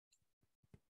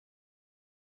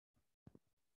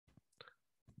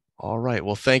All right.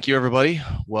 Well, thank you, everybody.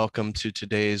 Welcome to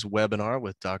today's webinar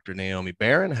with Dr. Naomi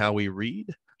Baron, How We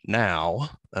Read Now,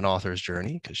 an Author's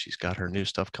Journey, because she's got her new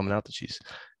stuff coming out that she's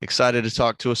excited to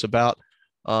talk to us about.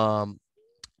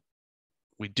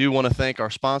 We do want to thank our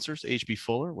sponsors, H.B.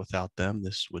 Fuller. Without them,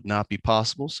 this would not be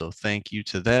possible. So thank you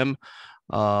to them.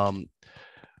 What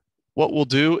we'll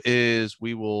do is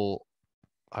I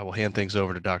will hand things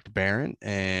over to Dr. Baron.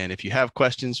 And if you have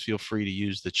questions, feel free to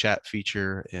use the chat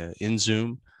feature in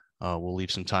Zoom. We'll leave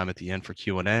some time at the end for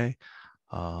Q&A,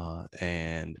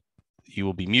 and you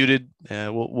will be muted.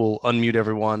 We'll unmute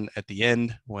everyone at the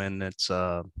end when it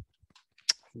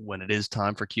is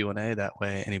time for Q&A. That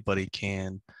way, anybody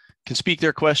can speak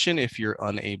their question if you're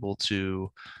unable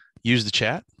to use the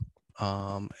chat.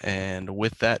 And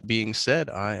with that being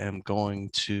said, I am going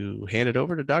to hand it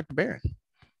over to Dr. Baron.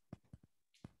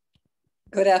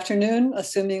 Good afternoon,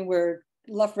 assuming we're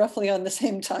roughly on the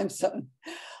same time zone.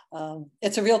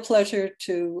 It's a real pleasure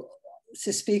to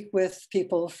speak with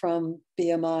people from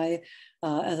BMI.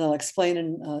 As I'll explain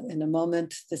in a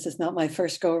moment, this is not my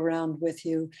first go around with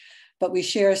you, but we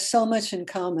share so much in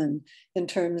common in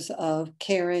terms of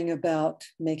caring about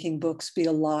making books be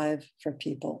alive for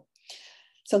people.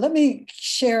 So let me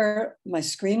share my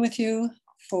screen with you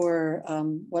for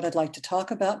what I'd like to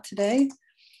talk about today,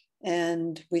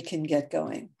 and we can get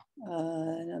going.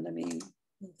 Now let me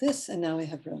move this, and now we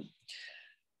have room.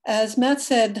 As Matt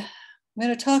said, I'm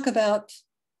going to talk about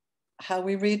how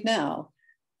we read now.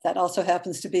 That also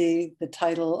happens to be the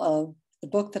title of the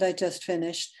book that I just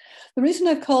finished. The reason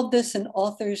I've called this an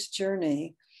author's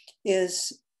journey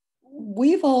is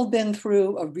we've all been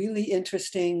through a really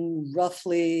interesting,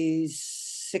 roughly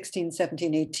 16,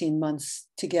 17, 18 months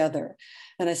together.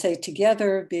 And I say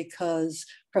together because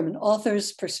from an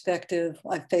author's perspective,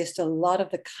 I've faced a lot of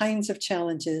the kinds of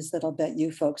challenges that I'll bet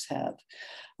you folks have.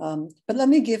 But let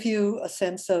me give you a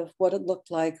sense of what it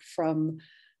looked like from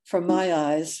my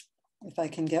eyes, if I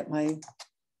can get my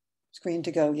screen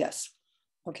to go. Yes.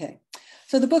 Okay.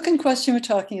 So the book in question we're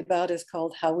talking about is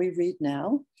called How We Read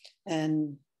Now.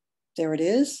 And there it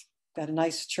is. Got a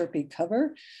nice chirpy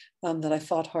cover that I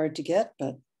fought hard to get,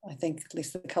 but I think at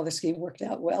least the color scheme worked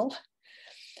out well.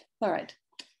 All right.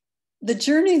 The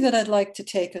journey that I'd like to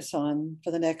take us on for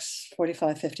the next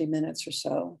 45, 50 minutes or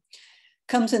so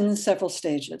comes in several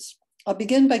stages. I'll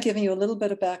begin by giving you a little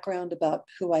bit of background about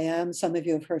who I am. Some of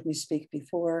you have heard me speak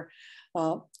before.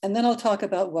 And then I'll talk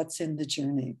about what's in the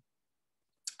journey.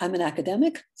 I'm an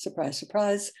academic, surprise,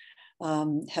 surprise.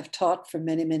 Have taught for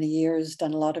many, many years,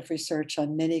 done a lot of research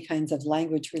on many kinds of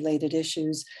language-related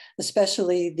issues,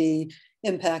 especially the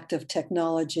impact of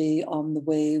technology on the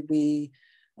way we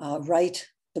write,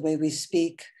 the way we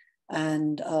speak.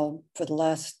 And for the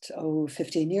last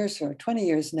 15 years or 20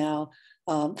 years now,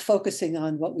 focusing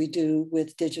on what we do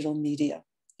with digital media,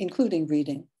 including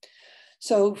reading.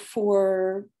 So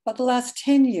for about the last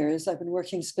 10 years, I've been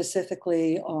working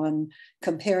specifically on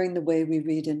comparing the way we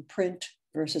read in print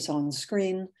versus on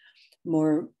screen.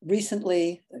 More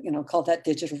recently, call that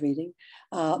digital reading.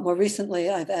 More recently,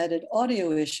 I've added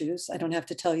audio issues. I don't have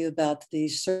to tell you about the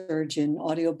surge in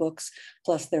audiobooks,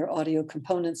 plus their audio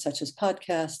components such as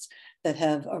podcasts that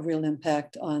have a real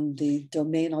impact on the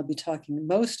domain I'll be talking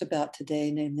most about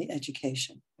today, namely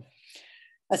education.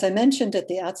 As I mentioned at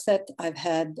the outset, I've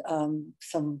had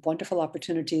some wonderful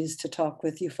opportunities to talk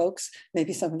with you folks,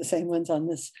 maybe some of the same ones on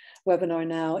this webinar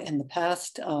now in the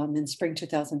past. In spring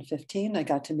 2015, I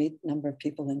got to meet a number of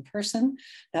people in person.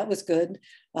 That was good.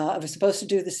 I was supposed to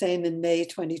do the same in May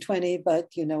 2020, but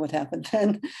you know what happened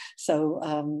then.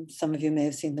 So some of you may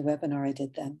have seen the webinar I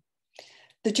did then.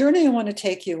 The journey I want to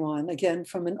take you on, again,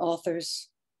 from an author's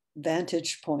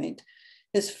vantage point,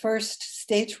 is first,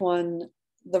 stage one,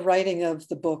 the writing of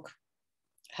the book,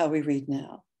 How We Read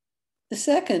Now. The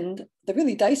second, the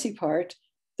really dicey part,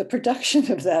 the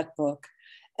production of that book.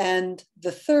 And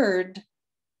the third,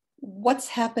 what's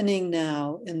happening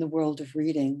now in the world of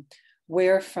reading?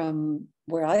 Where from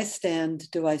where I stand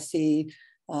do I see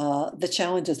the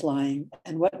challenges lying,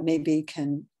 and what maybe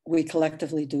can we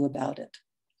collectively do about it?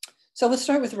 So we'll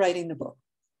start with writing the book.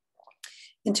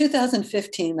 In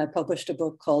 2015, I published a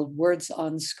book called Words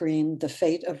on Screen, The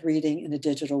Fate of Reading in a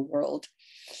Digital World.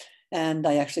 And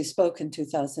I actually spoke in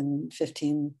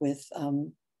 2015 with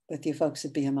you folks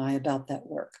at BMI about that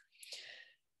work.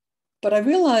 But I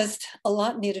realized a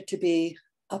lot needed to be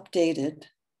updated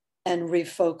and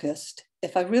refocused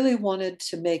if I really wanted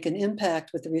to make an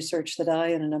impact with the research that I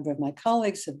and a number of my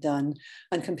colleagues have done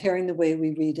on comparing the way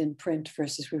we read in print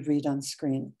versus we read on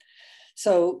screen.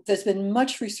 So there's been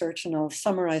much research, and I'll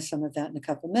summarize some of that in a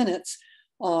couple of minutes,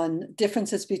 on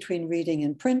differences between reading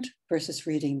in print versus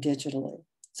reading digitally.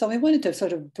 So we wanted to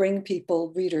sort of bring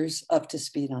people, readers, up to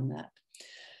speed on that.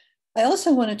 I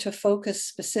also wanted to focus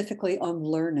specifically on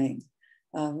learning.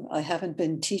 I haven't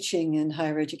been teaching in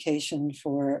higher education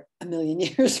for a million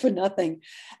years for nothing,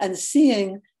 and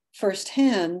seeing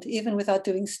firsthand, even without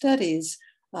doing studies,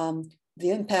 the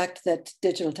impact that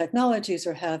digital technologies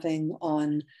are having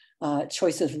on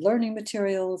choices of learning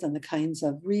materials and the kinds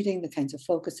of reading, the kinds of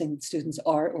focusing that students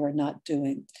are or are not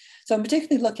doing. So I'm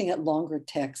particularly looking at longer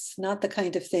texts, not the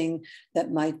kind of thing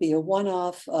that might be a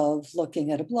one-off of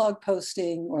looking at a blog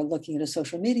posting or looking at a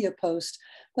social media post,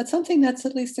 but something that's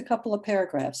at least a couple of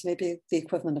paragraphs, maybe the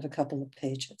equivalent of a couple of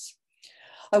pages.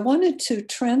 I wanted to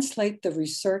translate the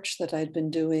research that I'd been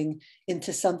doing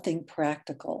into something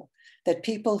practical, that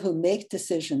people who make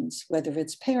decisions, whether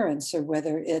it's parents or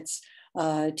whether it's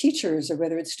teachers or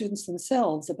whether it's students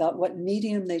themselves, about what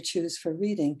medium they choose for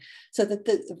reading, so that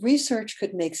the research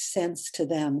could make sense to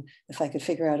them if I could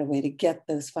figure out a way to get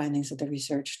those findings of the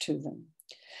research to them.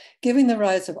 Given the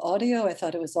rise of audio, I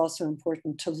thought it was also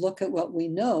important to look at what we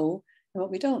know and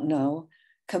what we don't know,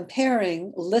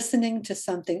 comparing listening to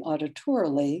something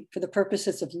auditorily for the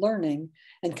purposes of learning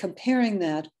and comparing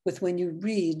that with when you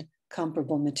read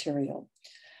comparable material.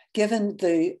 Given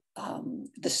the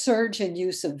surge in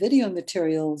use of video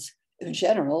materials in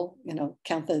general,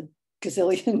 count the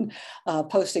gazillion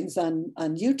postings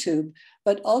on YouTube,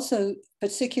 but also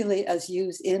particularly as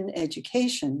used in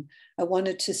education, I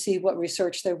wanted to see what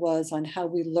research there was on how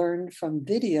we learn from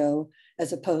video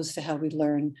as opposed to how we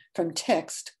learn from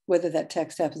text, whether that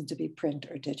text happens to be print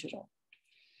or digital.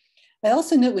 I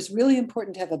also knew it was really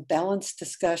important to have a balanced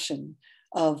discussion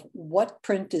of what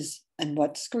print is and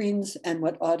what screens and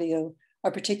what audio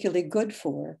are particularly good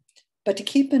for, but to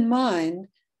keep in mind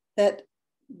that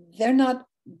they're not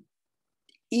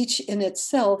each in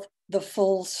itself the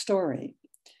full story.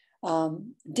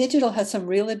 Digital has some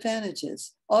real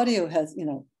advantages. Audio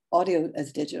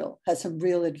as digital has some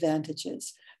real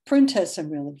advantages. Print has some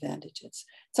real advantages.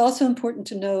 It's also important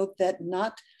to note that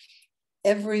not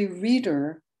every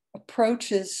reader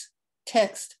approaches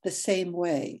text the same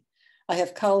way. I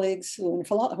have colleagues who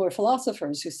are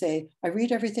philosophers who say, I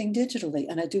read everything digitally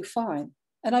and I do fine.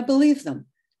 And I believe them.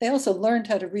 They also learned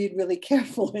how to read really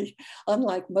carefully,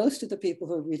 unlike most of the people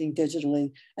who are reading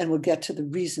digitally, and we'll get to the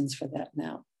reasons for that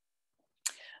now.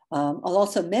 I'll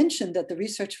also mention that the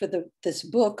research for this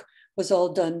book was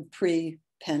all done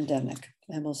pre-pandemic,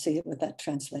 and we'll see what that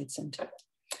translates into.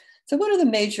 So what are the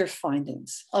major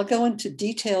findings? I'll go into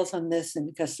details on this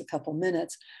in just a couple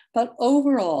minutes, but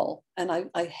overall, and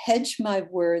I hedge my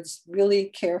words really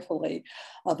carefully,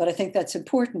 but I think that's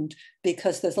important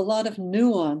because there's a lot of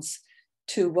nuance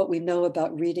to what we know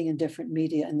about reading in different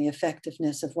media and the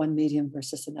effectiveness of one medium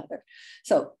versus another.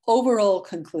 So overall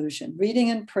conclusion, reading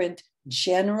in print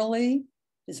generally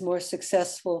is more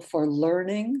successful for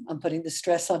learning, I'm putting the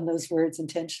stress on those words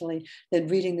intentionally, than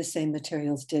reading the same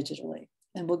materials digitally.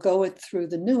 And we'll go through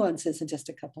the nuances in just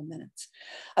a couple minutes.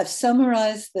 I've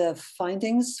summarized the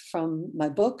findings from my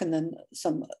book and then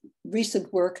some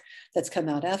recent work that's come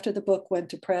out after the book went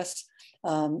to press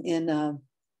in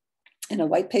a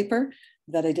white paper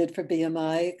that I did for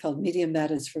BMI called Medium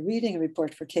Matters for Reading, a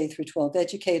report for K through 12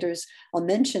 educators. I'll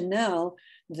mention now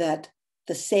that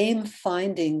the same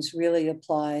findings really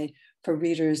apply for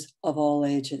readers of all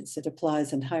ages. It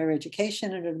applies in higher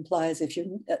education, and it applies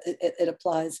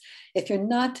if you're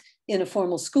not in a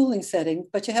formal schooling setting,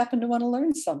 but you happen to want to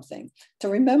learn something, to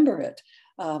remember it.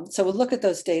 So we'll look at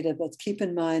those data, but keep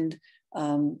in mind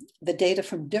the data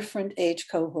from different age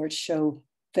cohorts show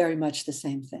very much the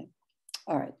same thing.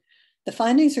 All right, the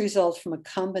findings result from a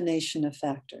combination of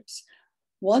factors.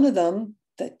 One of them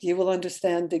that you will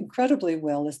understand incredibly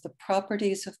well is the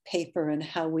properties of paper and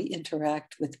how we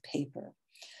interact with paper.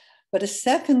 But a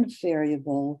second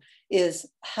variable is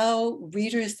how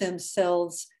readers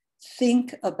themselves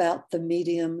think about the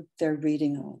medium they're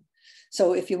reading on.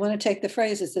 So if you want to take the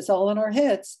phrase, it's all in our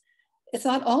heads, it's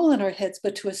not all in our heads,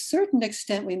 but to a certain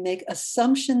extent, we make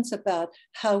assumptions about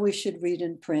how we should read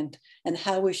in print and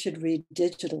how we should read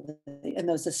digitally. And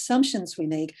those assumptions we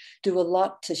make do a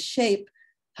lot to shape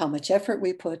how much effort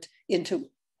we put into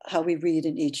how we read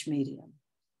in each medium.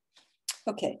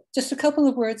 Okay, just a couple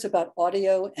of words about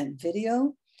audio and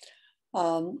video.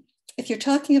 If you're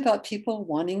talking about people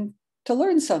wanting to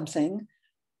learn something,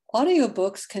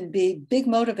 audiobooks can be big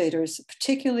motivators,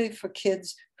 particularly for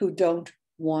kids who don't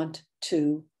want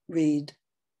to read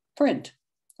print.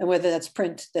 And whether that's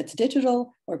print that's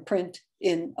digital or print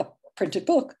in a printed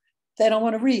book, they don't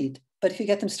want to read. But if you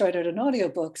get them started on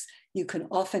audiobooks, you can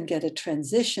often get a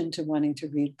transition to wanting to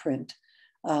read print,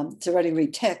 to wanting to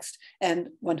read text, and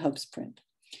one hopes print.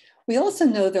 We also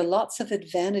know there are lots of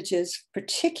advantages,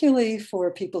 particularly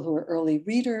for people who are early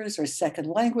readers or second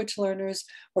language learners,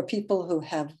 or people who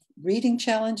have reading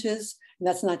challenges. And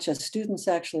that's not just students,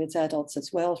 actually, it's adults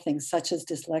as well, things such as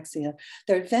dyslexia.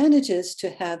 There are advantages to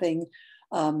having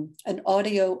an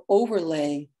audio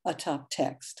overlay atop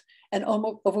text. And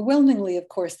overwhelmingly, of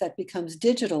course, that becomes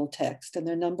digital text. And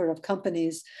there are a number of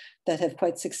companies that have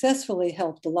quite successfully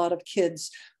helped a lot of kids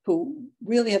who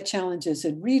really have challenges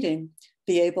in reading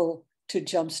be able to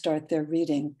jumpstart their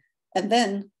reading and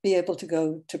then be able to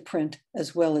go to print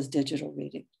as well as digital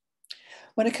reading.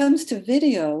 When it comes to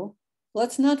video,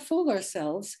 let's not fool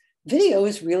ourselves. Video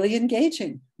is really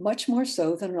engaging, much more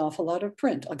so than an awful lot of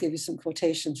print. I'll give you some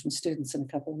quotations from students in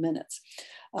a couple of minutes.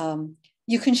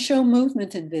 You can show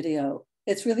movement in video.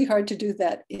 It's really hard to do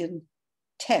that in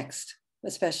text,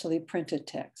 especially printed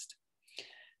text.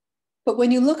 But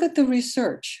when you look at the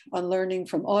research on learning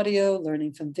from audio,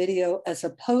 learning from video, as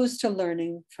opposed to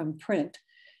learning from print,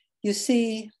 you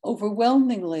see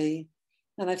overwhelmingly,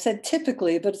 and I've said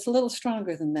typically, but it's a little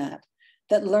stronger than that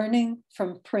learning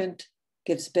from print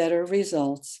gives better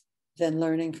results than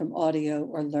learning from audio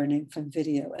or learning from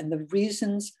video. And the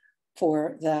reasons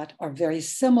for that are very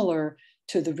similar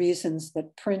to the reasons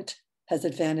that print has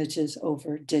advantages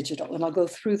over digital. And I'll go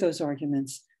through those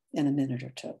arguments in a minute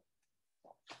or two.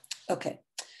 Okay,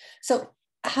 so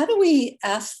how do we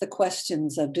ask the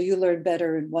questions of, do you learn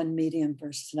better in one medium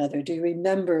versus another? Do you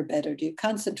remember better? Do you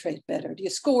concentrate better? Do you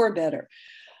score better?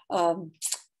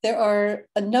 There are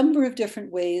a number of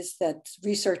different ways that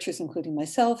researchers, including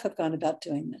myself, have gone about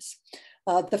doing this.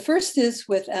 The first is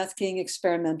with asking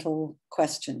experimental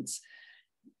questions.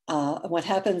 What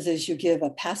happens is you give a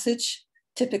passage,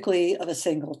 typically of a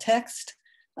single text,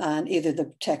 and either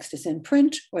the text is in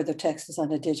print or the text is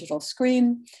on a digital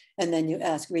screen. And then you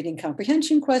ask reading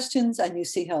comprehension questions and you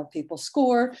see how people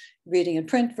score reading in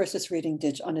print versus reading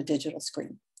on a digital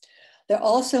screen. There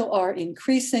also are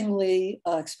increasingly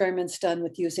experiments done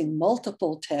with using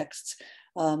multiple texts.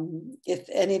 If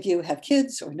any of you have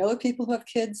kids or know of people who have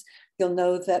kids, you'll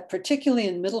know that particularly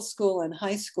in middle school and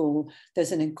high school,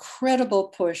 there's an incredible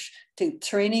push to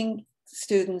training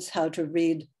students how to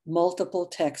read multiple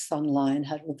texts online,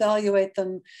 how to evaluate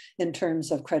them in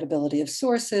terms of credibility of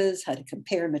sources, how to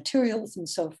compare materials and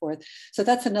so forth. So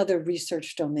that's another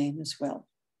research domain as well.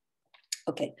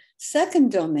 Okay,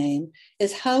 second domain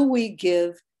is how we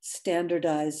give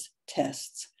standardized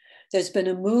tests. There's been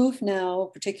a move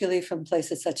now, particularly from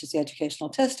places such as the Educational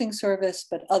Testing Service,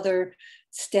 but other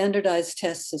standardized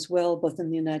tests as well, both in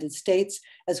the United States,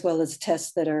 as well as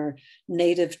tests that are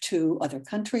native to other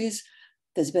countries.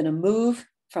 There's been a move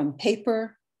from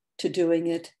paper to doing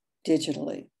it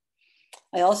digitally.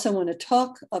 I also want to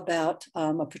talk about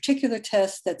a particular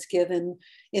test that's given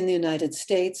in the United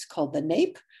States called the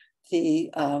NAEP, the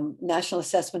National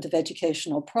Assessment of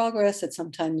Educational Progress. It's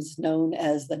sometimes known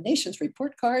as the Nation's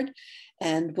Report Card.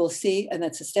 And we'll see, and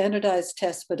that's a standardized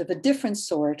test, but of a different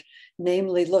sort,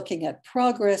 namely looking at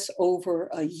progress over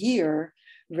a year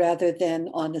rather than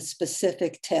on a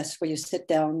specific test where you sit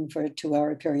down for a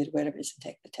 2-hour period, whatever it is, and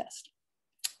take the test.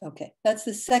 Okay, that's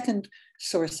the second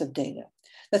source of data.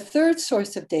 The third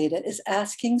source of data is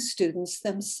asking students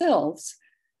themselves,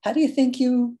 how do you think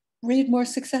you read more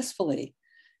successfully?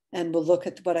 And we'll look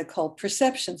at what I call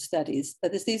perception studies.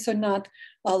 That is, these are not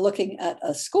looking at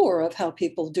a score of how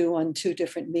people do on 2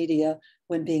 different media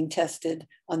when being tested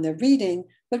on their reading,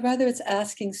 but rather it's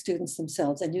asking students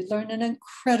themselves. And you learn an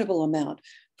incredible amount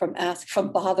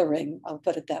from bothering, I'll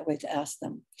put it that way, to ask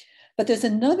them. But there's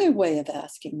another way of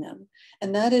asking them,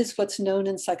 and that is what's known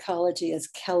in psychology as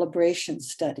calibration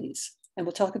studies. And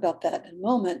we'll talk about that in a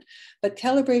moment. But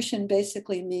calibration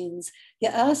basically means you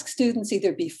ask students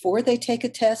either before they take a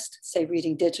test, say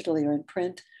reading digitally or in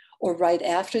print, or right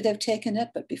after they've taken it,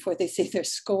 but before they see their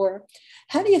score.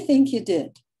 How do you think you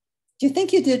did? Do you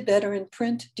think you did better in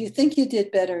print? Do you think you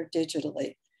did better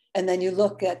digitally? And then you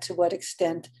look at to what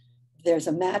extent there's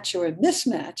a match or a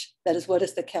mismatch. That is, what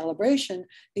is the calibration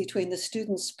between the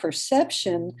student's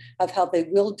perception of how they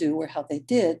will do or how they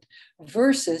did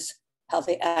versus how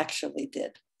they actually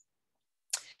did.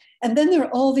 And then there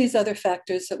are all these other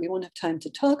factors that we won't have time to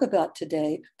talk about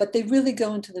today, but they really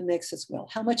go into the mix as well.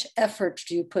 How much effort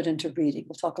do you put into reading?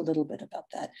 We'll talk a little bit about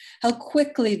that. How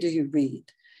quickly do you read?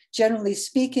 Generally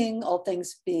speaking, all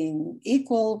things being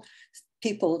equal,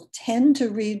 people tend to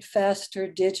read faster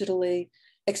digitally,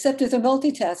 except if they're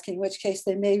multitasking, in which case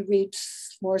they may read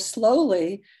more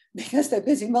slowly because they're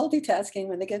busy multitasking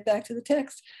when they get back to the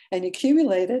text and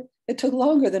accumulate it. It took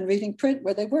longer than reading print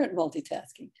where they weren't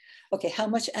multitasking. Okay, how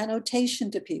much annotation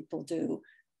do people do?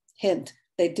 Hint,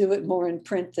 They do it more in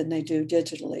print than they do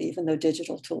digitally, even though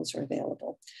digital tools are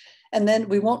available. And then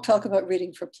we won't talk about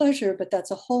reading for pleasure, but that's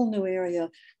a whole new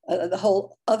area, the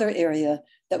whole other area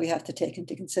that we have to take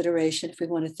into consideration if we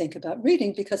want to think about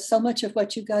reading, because so much of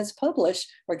what you guys publish,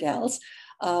 or gals,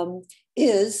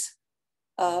 is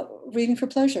reading for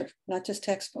pleasure, not just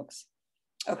textbooks.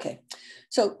 Okay,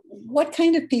 so what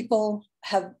kind of people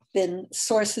have been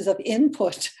sources of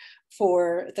input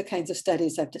for the kinds of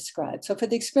studies I've described? So for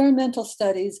the experimental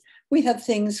studies, we have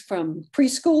things from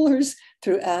preschoolers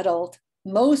through adult.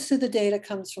 Most of the data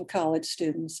comes from college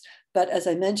students, but as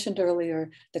I mentioned earlier,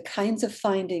 the kinds of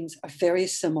findings are very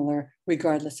similar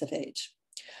regardless of age.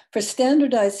 For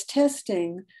standardized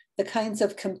testing, the kinds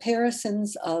of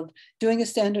comparisons of doing a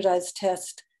standardized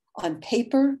test on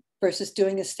paper versus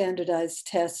doing a standardized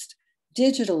test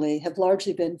digitally have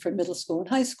largely been for middle school and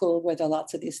high school, where there are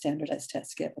lots of these standardized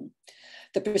tests given.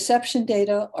 The perception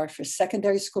data are for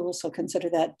secondary school, so consider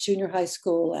that junior high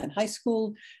school and high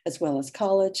school, as well as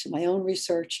college. My own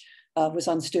research was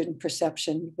on student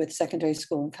perception with secondary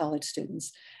school and college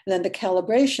students. And then the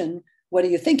calibration, what do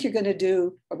you think you're going to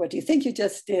do, or what do you think you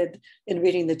just did in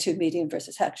reading the two medium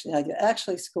versus actually how you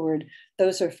actually scored,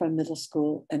 those are from middle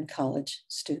school and college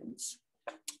students.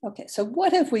 Okay, so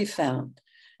what have we found?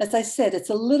 As I said,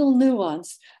 it's a little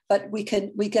nuanced, but we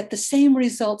get the same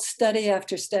results study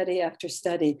after study after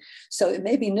study. So it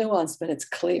may be nuanced, but it's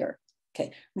clear.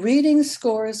 Okay, reading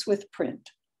scores with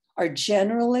print are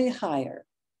generally higher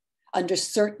under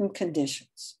certain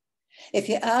conditions. If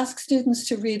you ask students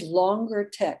to read longer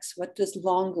text, what does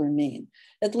longer mean?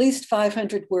 At least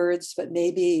 500 words, but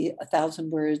maybe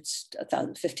 1,000 words,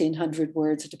 1,500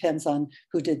 words. It depends on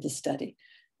who did the study.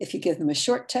 If you give them a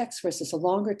short text versus a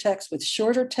longer text with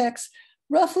shorter text,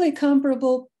 roughly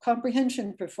comparable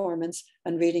comprehension performance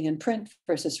on reading in print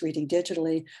versus reading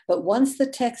digitally. But once the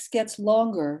text gets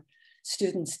longer,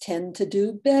 students tend to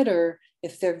do better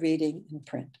if they're reading in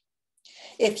print.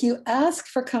 If you ask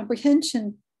for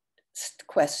comprehension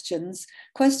questions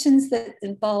that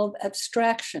involve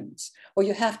abstractions, or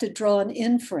you have to draw an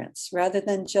inference rather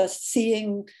than just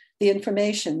seeing the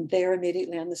information there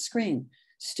immediately on the screen,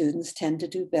 students tend to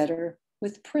do better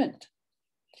with print.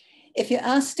 If you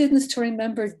ask students to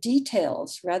remember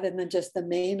details rather than just the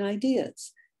main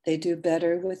ideas, they do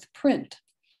better with print.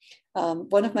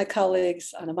 One of my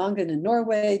colleagues, Anna Mangan in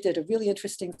Norway, did a really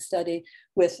interesting study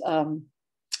with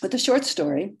a short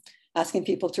story, asking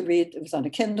people to read, it was on a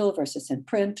Kindle versus in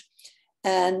print.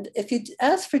 And if you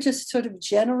ask for just sort of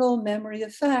general memory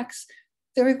of facts,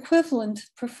 they're equivalent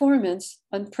performance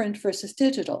on print versus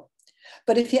digital.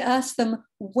 But if you ask them,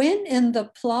 when in the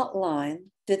plot line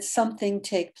did something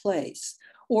take place?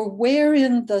 Or where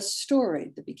in the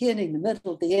story, the beginning, the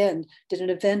middle, the end, did an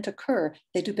event occur?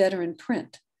 They do better in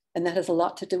print. And that has a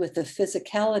lot to do with the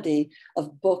physicality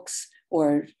of books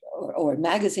or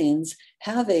magazines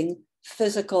having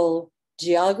physical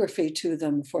geography to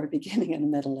them for a beginning and a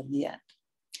middle and the end.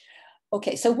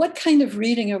 Okay, so what kind of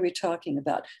reading are we talking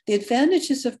about? The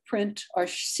advantages of print are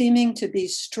seeming to be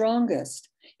strongest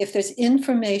if there's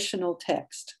informational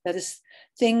text, that is,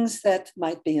 things that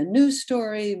might be a news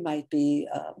story, might be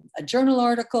a journal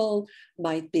article,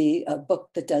 might be a book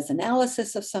that does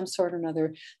analysis of some sort or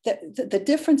another. The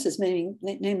differences,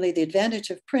 namely the advantage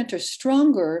of print, are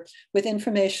stronger with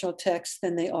informational text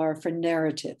than they are for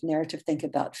narrative. Narrative, think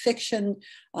about fiction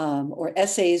or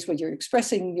essays where you're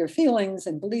expressing your feelings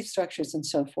and belief structures and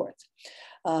so forth.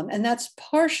 And that's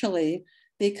partially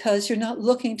because you're not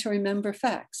looking to remember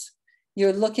facts.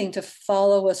 You're looking to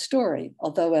follow a story.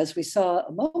 Although, as we saw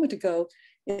a moment ago,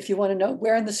 if you want to know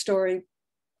where in the story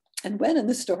and when in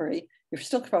the story, you're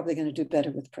still probably going to do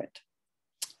better with print.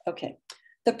 Okay,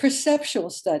 the perceptual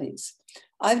studies.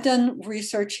 I've done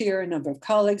research here. A number of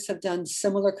colleagues have done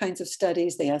similar kinds of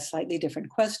studies. They ask slightly different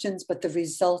questions, but the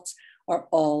results are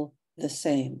all the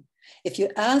same. If you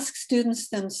ask students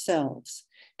themselves,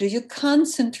 do you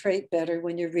concentrate better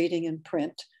when you're reading in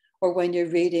print or when you're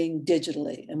reading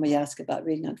digitally? And we ask about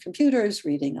reading on computers,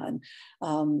 reading on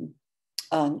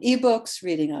ebooks,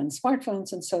 reading on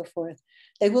smartphones and so forth.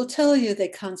 They will tell you they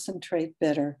concentrate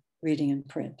better reading in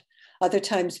print. Other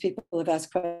times people have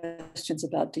asked questions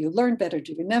about, do you learn better?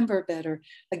 Do you remember better?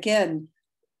 Again,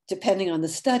 depending on the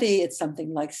study, it's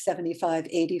something like 75,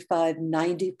 85,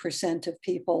 90% of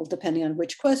people, depending on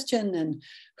which question and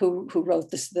who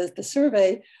wrote the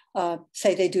survey,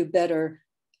 say they do better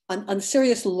on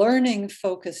serious learning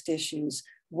focused issues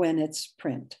when it's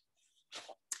print.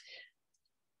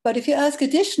 But if you ask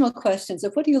additional questions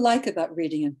of what do you like about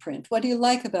reading in print? What do you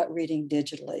like about reading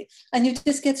digitally? And you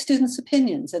just get students'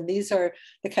 opinions. And these are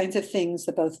the kinds of things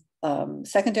that both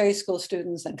secondary school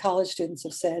students and college students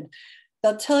have said.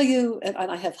 they'll tell you, and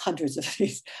I have hundreds of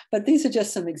these, but these are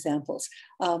just some examples.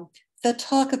 They'll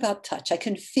talk about touch. I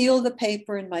can feel the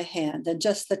paper in my hand, and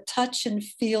just the touch and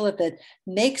feel of it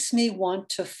makes me want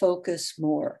to focus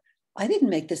more. I didn't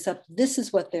make this up. This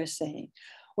is what they're saying.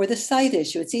 Or the sight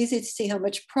issue. It's easy to see how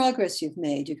much progress you've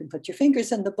made. You can put your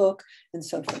fingers in the book and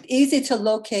so forth. Easy to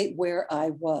locate where I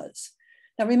was.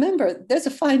 Now remember, there's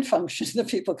a find function that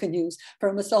people can use for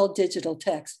almost all digital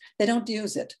text. They don't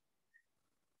use it.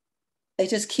 They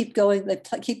just keep going, they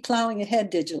keep plowing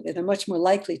ahead digitally. They're much more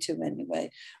likely to anyway.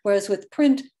 Whereas with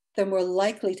print, they're more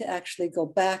likely to actually go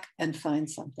back and find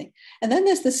something. And then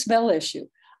there's the smell issue.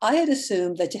 I had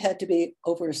assumed that you had to be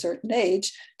over a certain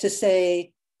age to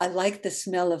say, I like the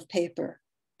smell of paper.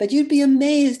 But you'd be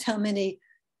amazed how many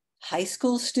high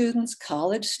school students,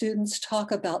 college students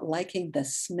talk about liking the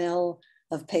smell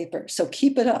of paper. So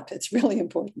keep it up. It's really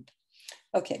important.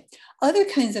 Okay, other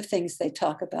kinds of things they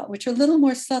talk about, which are a little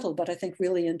more subtle, but I think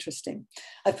really interesting.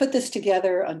 I put this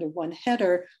together under one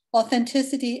header,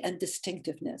 authenticity and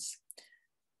distinctiveness.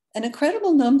 An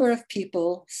incredible number of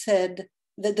people said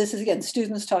that this is, again,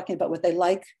 students talking about what they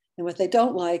like and what they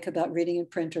don't like about reading in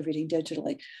print or reading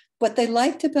digitally. What they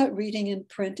liked about reading in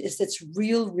print is it's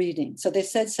real reading. So they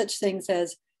said such things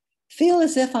as, feel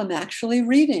as if I'm actually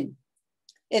reading.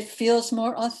 It feels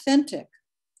more authentic.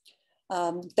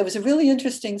 There was a really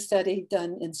interesting study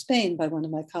done in Spain by one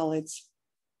of my colleagues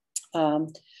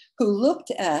who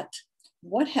looked at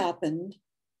what happened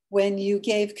when you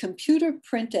gave computer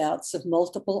printouts of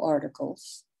multiple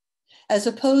articles, as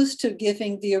opposed to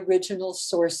giving the original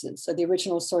sources. So the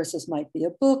original sources might be a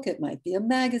book, it might be a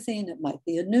magazine, it might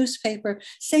be a newspaper,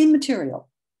 same material.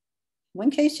 In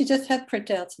one case, you just have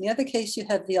printouts. In the other case, you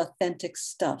have the authentic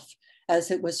stuff as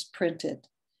it was printed.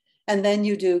 And then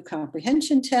you do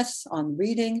comprehension tests on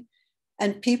reading,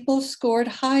 and people scored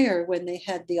higher when they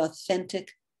had the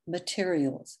authentic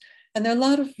materials. And there are a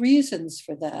lot of reasons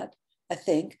for that, I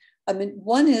think. I mean,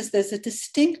 one is there's a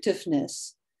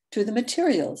distinctiveness to the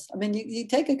materials. I mean, you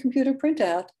take a computer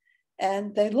printout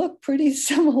and they look pretty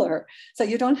similar. So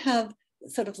you don't have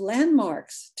sort of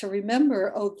landmarks to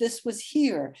remember, oh, this was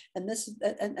here and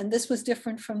this was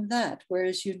different from that.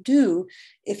 Whereas you do,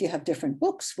 if you have different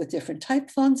books with different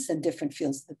type fonts and different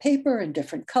feels of the paper and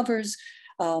different covers.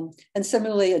 And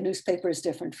similarly, a newspaper is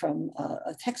different from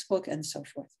a textbook and so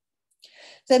forth.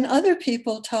 Then other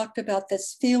people talked about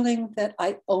this feeling that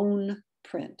I own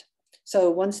print. So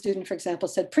one student, for example,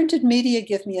 said, printed media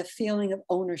give me a feeling of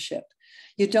ownership.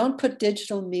 You don't put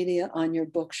digital media on your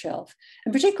bookshelf.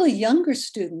 And particularly younger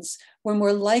students were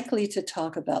more likely to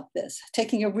talk about this,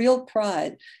 taking a real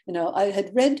pride. You know, I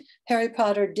had read Harry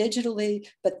Potter digitally,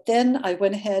 but then I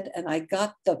went ahead and I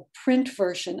got the print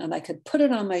version and I could put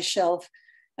it on my shelf.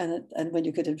 And when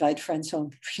you could invite friends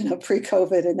home, you know,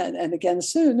 pre-COVID and again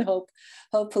soon,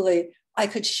 hopefully, I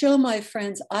could show my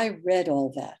friends I read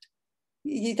all that.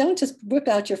 You don't just whip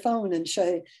out your phone and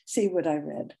see what I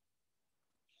read.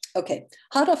 Okay,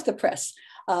 hot off the press.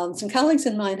 Some colleagues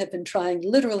of mine have been trying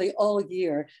literally all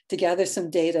year to gather some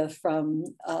data from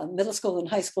middle school and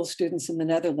high school students in the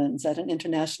Netherlands at an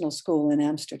international school in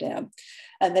Amsterdam.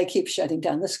 And they keep shutting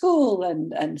down the school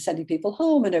and sending people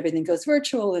home and everything goes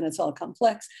virtual and it's all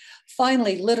complex.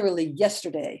 Finally, literally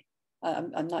yesterday,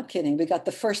 I'm not kidding, we got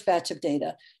the first batch of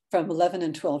data from 11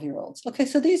 and 12-year-olds. Okay,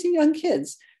 so these are young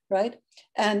kids, right?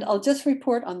 And I'll just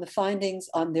report on the findings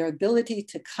on their ability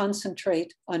to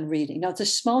concentrate on reading. Now, it's a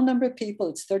small number of people,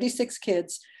 it's 36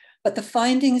 kids, but the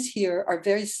findings here are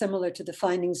very similar to the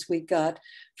findings we got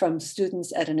from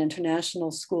students at an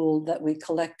international school that we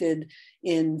collected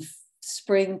in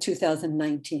spring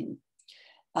 2019.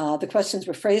 The questions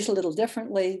were phrased a little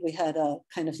differently. We had a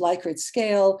kind of Likert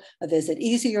scale of, is it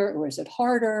easier or is it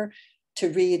harder to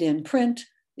read in print?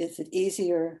 Is it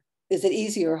easier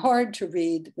or hard to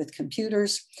read with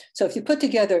computers? So if you put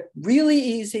together really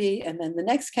easy and then the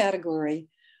next category,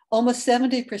 almost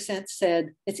 70%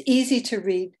 said it's easy to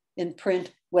read in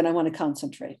print when I want to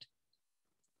concentrate.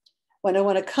 When I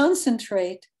want to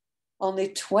concentrate, only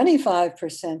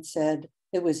 25% said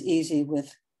it was easy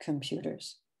with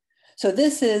computers. So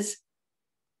this is,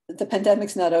 the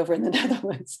pandemic's not over in the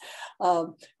Netherlands,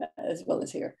 as well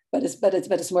as here, but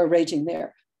it's more raging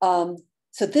there.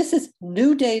 So this is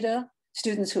new data,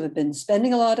 students who have been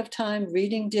spending a lot of time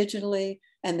reading digitally,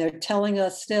 and they're telling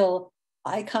us still,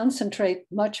 I concentrate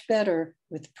much better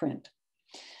with print.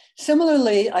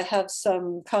 Similarly, I have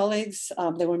some colleagues,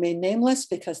 they remain nameless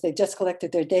because they just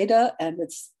collected their data and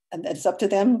it's up to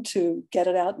them to get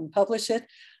it out and publish it.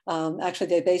 Actually,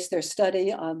 they based their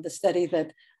study on the study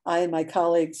that I and my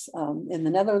colleagues in the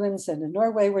Netherlands and in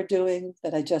Norway were doing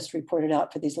that I just reported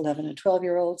out for these 11 and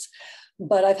 12-year-olds.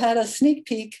 but I've had a sneak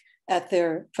peek at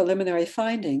their preliminary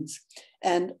findings.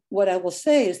 And what I will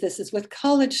say is this is with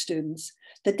college students,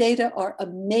 the data are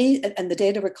amazing, and the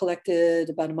data were collected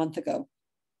about a month ago.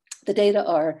 The data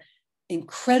are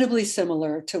incredibly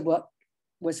similar to what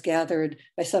was gathered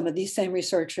by some of these same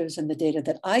researchers and the data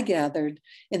that I gathered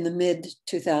in the mid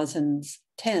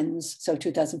 2010s, so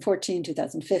 2014,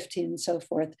 2015, and so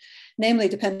forth. Namely,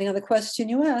 depending on the question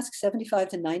you ask, 75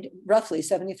 to 90, roughly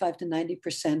 75 to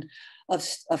 90%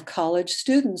 of college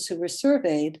students who were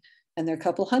surveyed, and there are a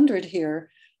couple hundred here,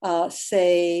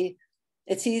 say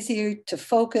it's easier to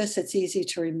focus, it's easy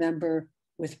to remember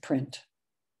with print.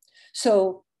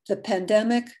 So the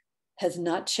pandemic has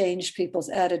not changed people's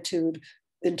attitude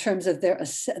in terms of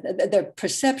their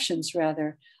perceptions,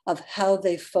 rather, of how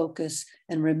they focus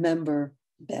and remember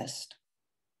best.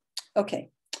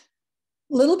 Okay, a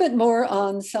little bit more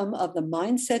on some of the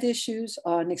mindset issues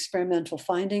on experimental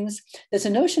findings. There's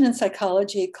a notion in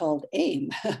psychology called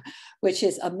AIM, which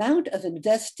is amount of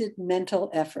invested mental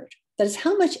effort. That is,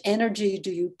 how much energy do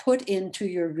you put into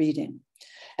your reading?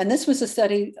 And this was a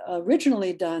study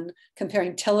originally done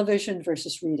comparing television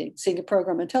versus reading, seeing a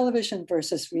program on television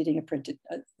versus reading a printed,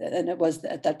 and it was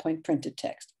at that point printed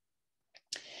text.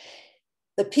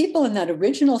 The people in that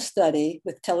original study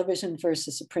with television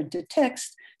versus a printed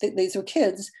text, these were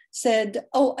kids, said,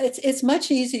 oh, it's much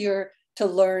easier to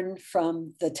learn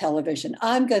from the television.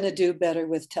 I'm going to do better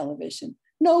with television.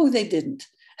 No, they didn't.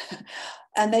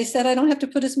 And they said, I don't have to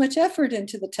put as much effort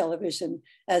into the television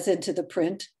as into the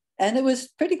print. And it was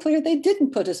pretty clear they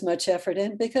didn't put as much effort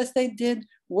in because they did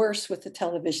worse with the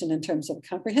television in terms of a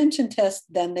comprehension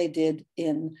test than they did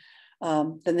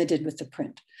with the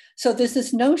print. So there's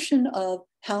this notion of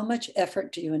how much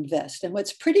effort do you invest? And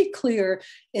what's pretty clear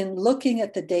in looking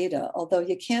at the data, although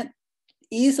you can't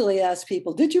easily ask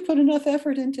people, did you put enough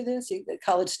effort into this? A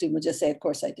college student would just say, of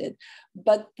course I did.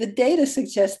 But the data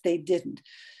suggests they didn't.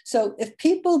 So if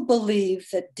people believe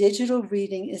that digital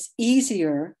reading is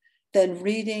easier than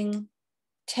reading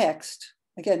text,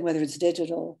 again, whether it's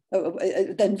digital,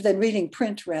 than reading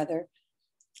print rather,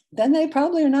 then they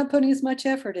probably are not putting as much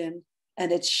effort in,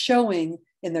 and it's showing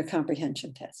in their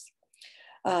comprehension tests.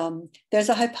 There's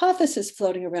a hypothesis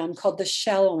floating around called the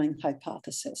shallowing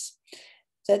hypothesis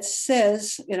that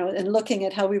says, in looking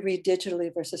at how we read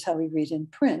digitally versus how we read in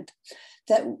print,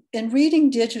 that in reading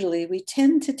digitally, we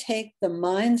tend to take the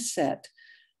mindset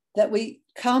that we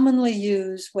commonly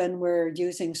use when we're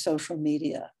using social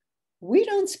media. We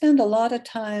don't spend a lot of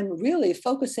time really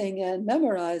focusing and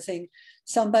memorizing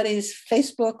somebody's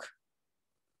Facebook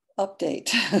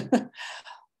update.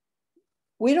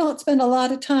 We don't spend a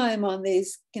lot of time on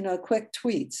these, quick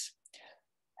tweets.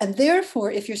 And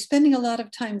therefore, if you're spending a lot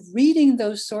of time reading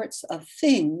those sorts of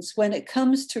things, when it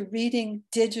comes to reading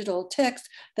digital text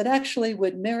that actually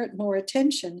would merit more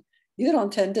attention, you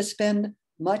don't tend to spend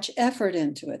much effort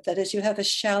into it. That is, you have a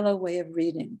shallow way of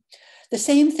reading. The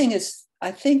same thing is, I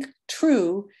think,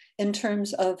 true in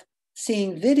terms of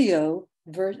seeing video,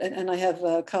 and I have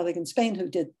a colleague in Spain who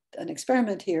did an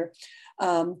experiment here,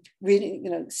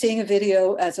 seeing a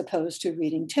video as opposed to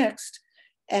reading text.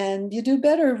 And you do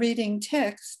better reading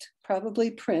text,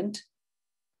 probably print,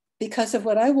 because of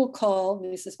what I will call,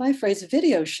 this is my phrase,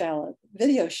 video shallowing.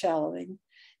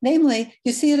 Namely,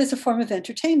 you see it as a form of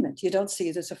entertainment. You don't see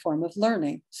it as a form of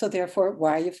learning. So therefore,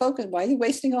 why are you focused? Why are you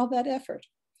wasting all that effort?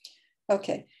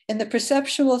 Okay, in the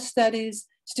perceptual studies,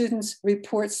 students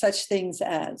report such things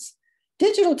as,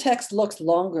 digital text looks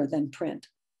longer than print.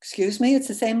 Excuse me, it's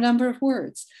the same number of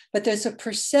words, but there's a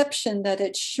perception that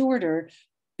it's shorter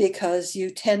because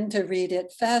you tend to read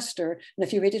it faster. And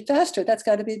if you read it faster, that's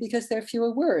got to be because there are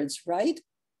fewer words, right?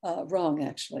 Wrong,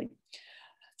 actually.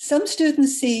 Some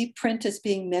students see print as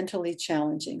being mentally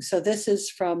challenging. So this is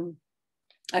from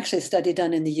actually a study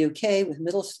done in the UK with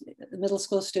middle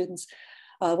school students.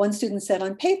 One student said,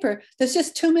 on paper, there's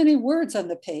just too many words on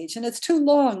the page and it's too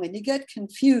long and you get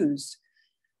confused.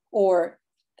 Or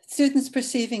students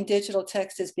perceiving digital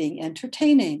text as being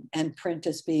entertaining and print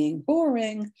as being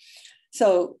boring.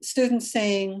 So students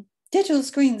saying, digital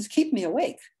screens keep me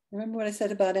awake. Remember what I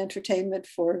said about entertainment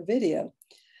for video?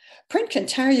 Print can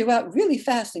tire you out really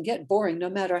fast and get boring no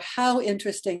matter how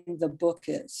interesting the book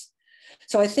is.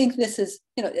 So I think this is,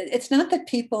 it's not that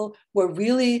people were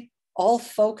really all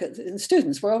focused, and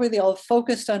students were already all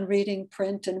focused on reading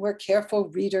print and we're careful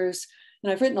readers.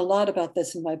 And I've written a lot about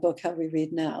this in my book, How We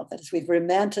Read Now. That is, we've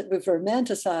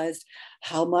romanticized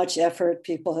how much effort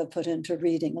people have put into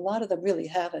reading. A lot of them really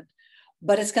haven't.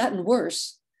 But it's gotten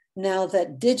worse now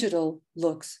that digital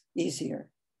looks easier.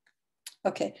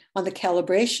 Okay, on the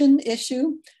calibration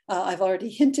issue, I've already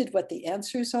hinted what the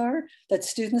answers are, that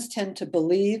students tend to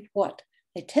believe what?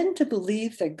 They tend to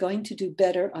believe they're going to do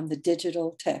better on the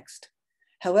digital text.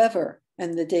 However,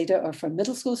 and the data are from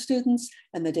middle school students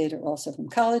and the data are also from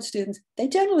college students, they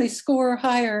generally score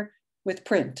higher with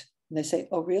print. And they say,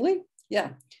 oh, really?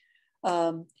 Yeah.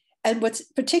 And what's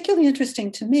particularly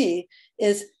interesting to me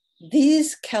is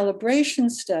these calibration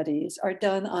studies are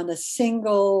done on a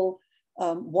single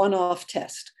one-off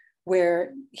test,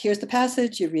 where here's the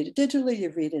passage, you read it digitally,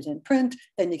 you read it in print,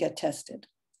 then you get tested.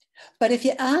 But if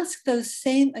you ask those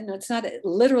same, and it's not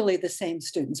literally the same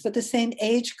students, but the same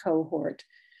age cohort,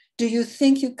 do you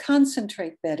think you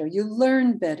concentrate better, you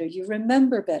learn better, you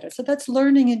remember better? So that's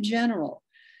learning in general.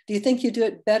 Do you think you do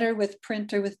it better with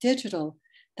print or with digital?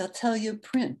 They'll tell you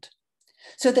print.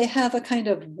 So they have a kind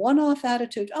of one-off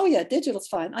attitude. Oh yeah, digital's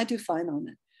fine, I do fine on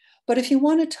it. But if you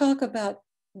want to talk about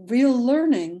real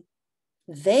learning,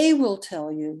 they will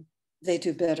tell you they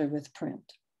do better with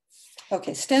print.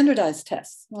 Okay, standardized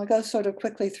tests. I'll go sort of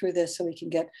quickly through this so we can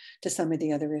get to some of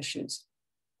the other issues.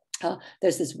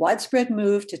 There's this widespread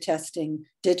move to testing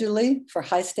digitally for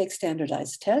high-stakes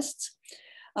standardized tests.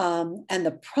 And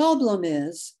the problem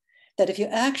is that if you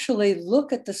actually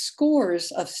look at the scores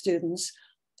of students,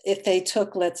 if they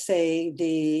took, let's say,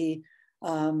 the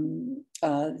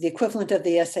equivalent of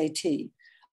the SAT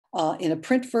in a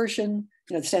print version,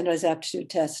 the standardized aptitude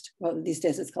test, well, these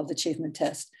days it's called the achievement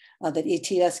test, that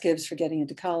ETS gives for getting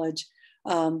into college,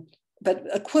 but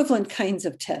equivalent kinds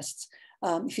of tests.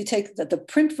 If you take the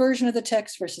print version of the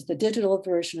text versus the digital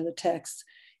version of the text,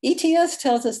 ETS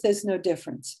tells us there's no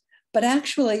difference. But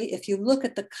actually, if you look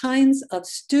at the kinds of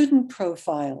student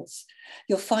profiles,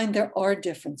 you'll find there are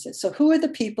differences. So who are the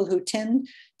people who tend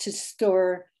to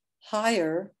score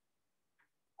higher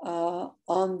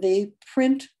on the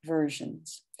print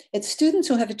versions? It's students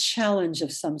who have a challenge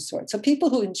of some sort. So people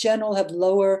who in general have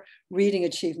lower reading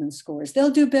achievement scores, they'll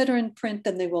do better in print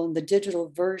than they will in the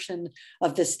digital version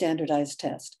of this standardized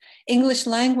test. English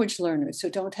language learners who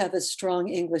don't have as strong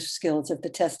English skills if the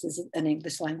test is an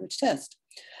English language test.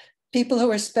 People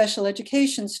who are special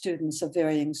education students of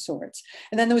varying sorts.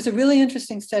 And then there was a really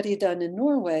interesting study done in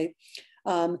Norway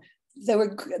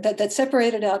that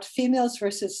separated out females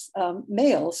versus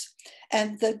males.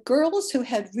 And the girls who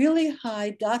had really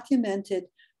high documented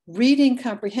reading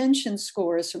comprehension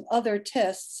scores from other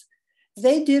tests,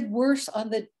 they did worse on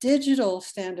the digital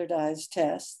standardized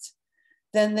tests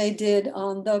than they did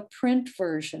on the print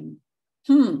version.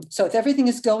 So if everything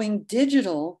is going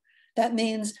digital, that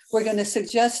means we're going to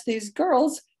suggest these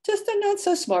girls just are not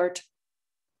so smart.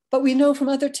 But we know from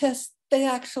other tests they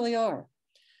actually are.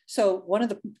 So one of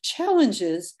the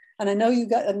challenges, and I know you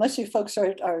got, unless you folks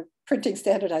are printing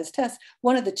standardized tests,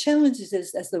 one of the challenges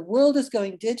is as the world is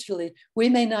going digitally, we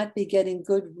may not be getting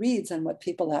good reads on what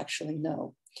people actually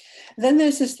know. Then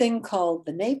there's this thing called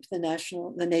the NAEP,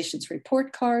 the Nation's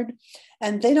Report Card,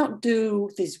 and they don't do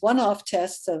these one-off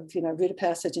tests of, read a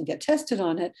passage and get tested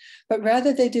on it, but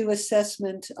rather they do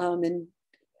assessment in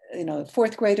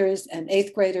fourth graders and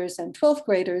eighth graders and 12th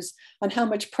graders on how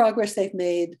much progress they've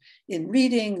made in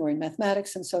reading or in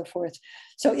mathematics and so forth.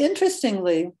 So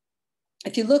interestingly,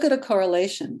 if you look at a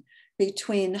correlation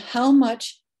between how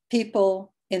much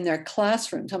people in their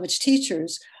classrooms, how much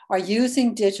teachers are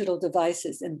using digital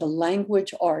devices in the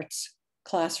language arts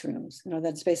classrooms,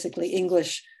 that's basically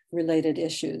English related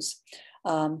issues,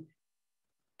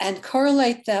 and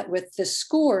correlate that with the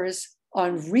scores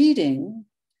on reading,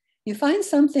 you find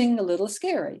something a little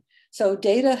scary. So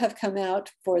data have come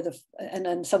out and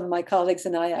then some of my colleagues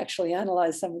and I actually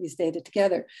analyzed some of these data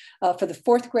together for the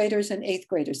fourth graders and eighth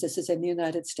graders. This is in the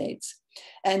United States.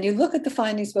 And you look at the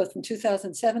findings both from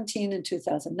 2017 and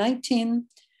 2019.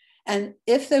 And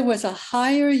if there was a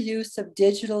higher use of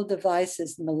digital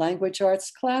devices in the language arts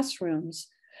classrooms,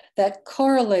 that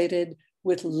correlated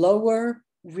with lower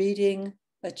reading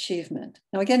achievement.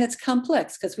 Now, again, it's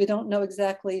complex because we don't know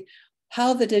exactly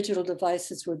how the digital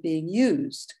devices were being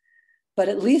used, but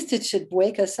at least it should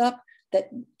wake us up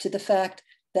to the fact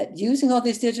that using all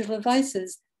these digital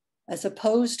devices, as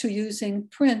opposed to using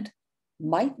print,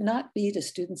 might not be to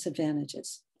students'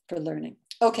 advantages for learning.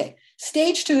 Okay,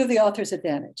 stage 2 of the author's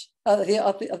advantage, of the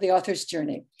author's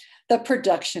journey, the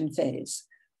production phase.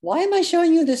 Why am I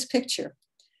showing you this picture?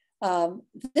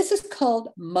 This is called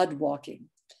mud walking.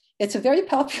 It's a very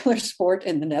popular sport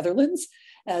in the Netherlands,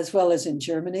 as well as in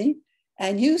Germany.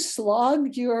 And you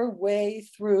slogged your way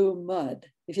through mud.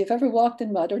 If you've ever walked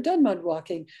in mud or done mud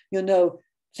walking, you'll know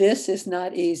this is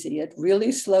not easy. It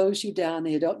really slows you down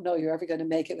and you don't know you're ever going to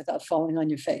make it without falling on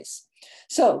your face.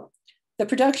 So the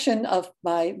production of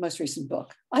my most recent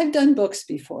book. I've done books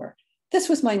before. this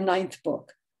was my 9th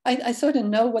book. I sort of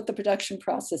know what the production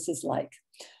process is like.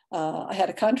 I had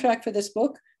a contract for this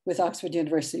book with Oxford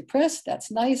University Press.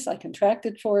 That's nice. I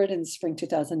contracted for it in spring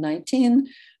 2019.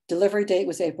 Delivery date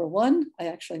was April 1. I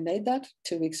actually made that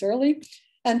 2 weeks early.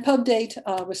 And pub date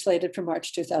was slated for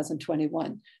March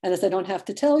 2021. And as I don't have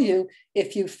to tell you,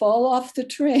 if you fall off the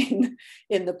train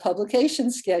in the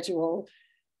publication schedule,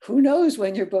 who knows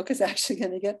when your book is actually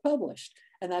going to get published?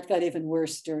 And that got even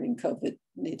worse during COVID,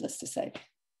 needless to say.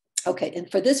 Okay,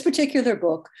 and for this particular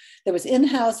book, there was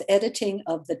in-house editing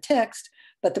of the text,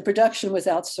 but the production was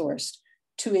outsourced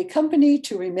to a company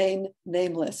to remain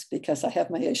nameless because I have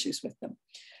my issues with them.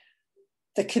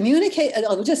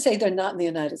 I'll just say they're not in the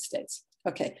United States.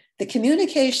 Okay, the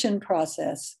communication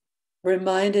process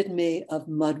reminded me of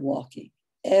mud walking.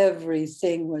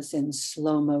 Everything was in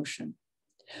slow motion.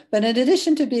 But in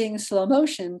addition to being slow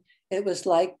motion, it was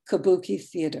like kabuki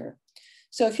theater.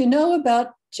 So if you know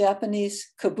about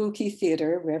Japanese kabuki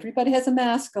theater, where everybody has a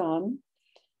mask on,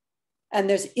 and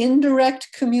there's indirect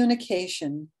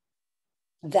communication,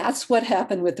 that's what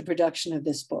happened with the production of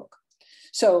this book.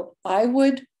 So I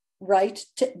would write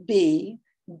to B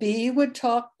would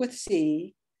talk with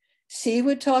C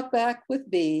would talk back with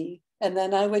B, and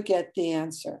then I would get the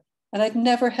answer. And I'd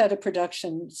never had a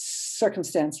production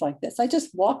circumstance like this. I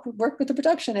just worked with the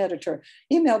production editor,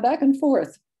 email back and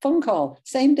forth, phone call,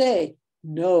 same day.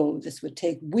 No, this would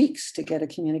take weeks to get a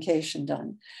communication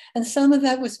done. And some of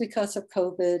that was because of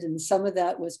COVID, and some of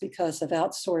that was because of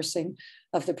outsourcing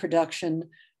of the production.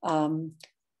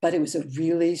 But it was a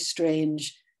really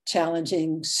strange,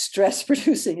 challenging,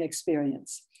 stress-producing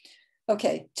experience.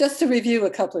 Okay, just to review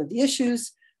a couple of the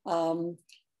issues.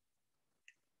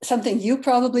 Something you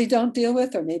probably don't deal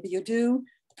with, or maybe you do,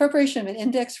 preparation of an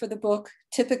index for the book.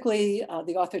 Typically,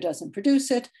 the author doesn't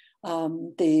produce it.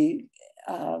 The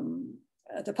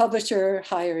publisher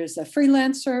hires a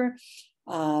freelancer,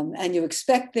 and you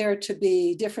expect there to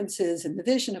be differences in the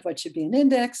vision of what should be an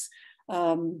index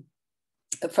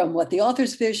from what the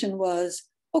author's vision was.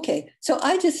 Okay, so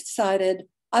I just decided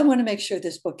I want to make sure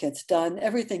this book gets done.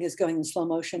 Everything is going in slow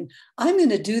motion. I'm going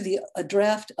to do a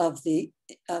draft of the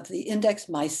index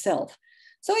myself.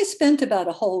 So I spent about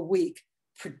a whole week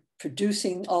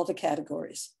producing all the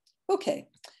categories. Okay,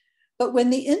 but when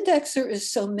the indexer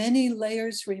is so many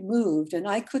layers removed and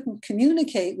I couldn't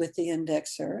communicate with the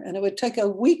indexer, and it would take a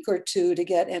week or two to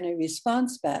get any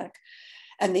response back,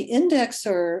 and the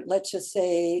indexer, let's just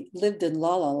say, lived in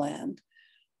La La Land,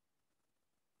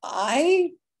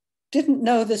 I didn't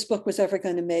know this book was ever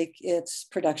going to make its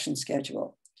production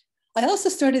schedule. I also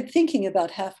started thinking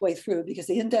about halfway through, because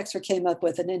the indexer came up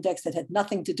with an index that had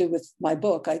nothing to do with my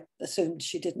book. I assumed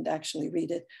she didn't actually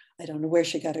read it. I don't know where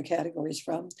she got her categories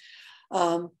from.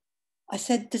 I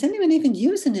said, does anyone even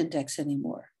use an index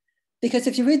anymore? Because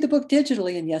if you read the book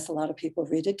digitally, and yes, a lot of people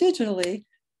read it digitally,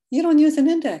 you don't use an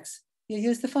index. You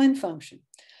use the find function.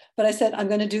 But I said, I'm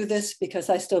going to do this because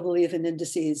I still believe in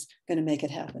indices, going to make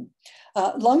it happen.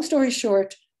 Long story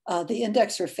short, the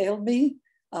indexer failed me.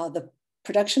 The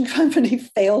production company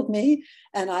failed me,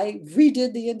 and I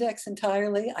redid the index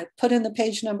entirely. I put in the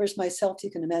page numbers myself. You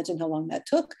can imagine how long that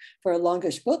took for a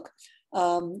longish book.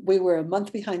 We were a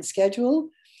month behind schedule.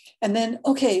 And then,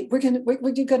 okay, we're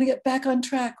going to get back on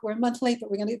track. We're a month late,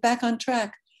 but we're going to get back on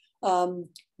track.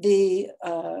 The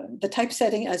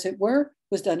typesetting, as it were,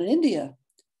 was done in India.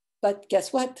 But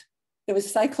guess what? There was a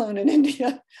cyclone in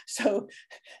India, so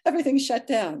everything shut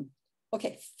down.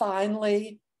 Okay,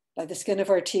 finally, by the skin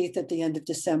of our teeth at the end of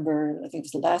December, I think it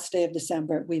was the last day of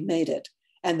December, we made it,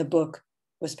 and the book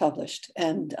was published.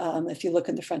 And if you look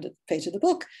in the front page of the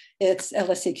book, it's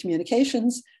LSE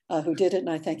Communications who did it, and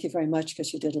I thank you very much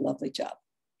because you did a lovely job.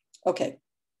 Okay,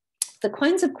 the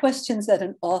kinds of questions that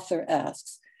an author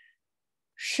asks.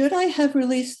 Should I have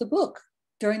released the book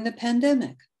during the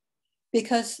pandemic?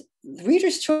 Because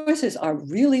readers' choices are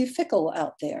really fickle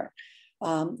out there.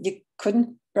 You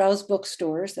couldn't browse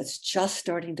bookstores. That's just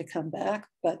starting to come back.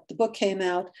 But the book came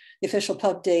out. The official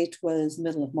pub date was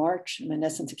middle of March. In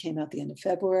essence, it came out the end of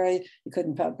February. You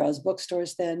couldn't browse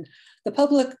bookstores then. The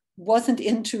public wasn't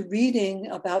into reading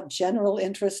about general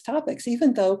interest topics,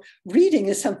 even though reading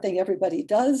is something everybody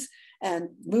does, and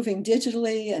moving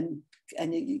digitally, and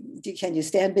can you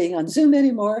stand being on Zoom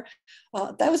anymore?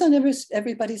 That was on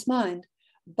everybody's mind,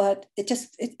 but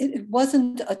it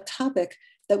wasn't a topic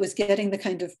that was getting the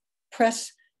kind of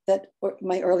press that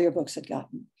my earlier books had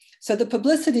gotten. So the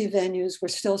publicity venues were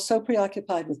still so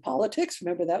preoccupied with politics,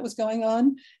 remember that was going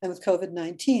on, and with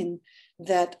COVID-19,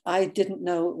 that I didn't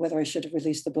know whether I should have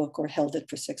released the book or held it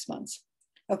for 6 months.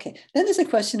 Okay, then there's a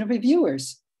question of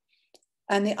reviewers.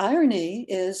 And the irony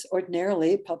is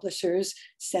ordinarily publishers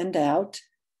send out,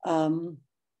 print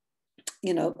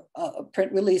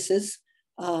releases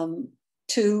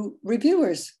to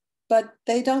reviewers, but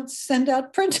they don't send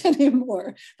out print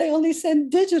anymore. They only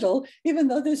send digital, even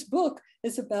though this book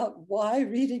is about why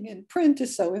reading in print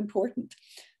is so important.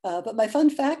 But my fun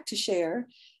fact to share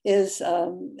is,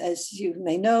 as you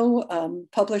may know,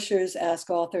 publishers ask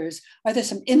authors, are there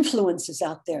some influences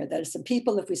out there that some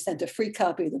people, if we sent a free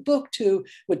copy of the book to,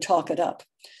 would talk it up?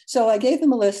 So I gave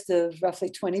them a list of roughly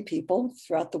 20 people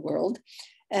throughout the world.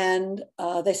 And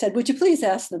they said, would you please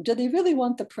ask them, do they really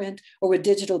want the print, or would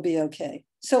digital be okay?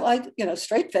 So I,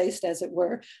 straight-faced as it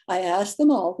were, I asked them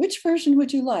all, which version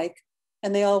would you like?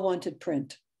 And they all wanted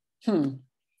print.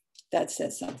 That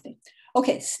says something.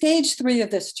 Okay, stage 3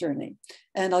 of this journey.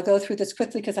 And I'll go through this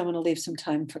quickly because I want to leave some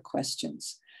time for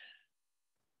questions.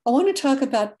 I want to talk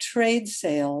about trade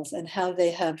sales and how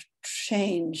they have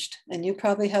changed. And you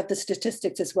probably have the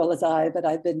statistics as well as I, but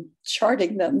I've been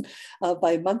charting them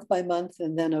by month,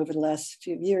 and then over the last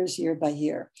few years, year by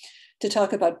year, to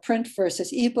talk about print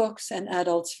versus ebooks and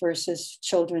adults versus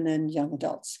children and young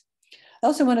adults. I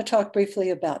also want to talk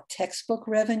briefly about textbook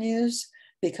revenues,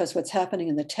 because what's happening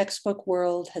in the textbook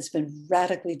world has been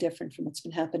radically different from what's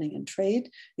been happening in trade.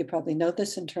 You probably know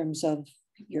this in terms of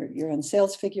your own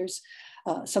sales figures.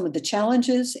 Some of the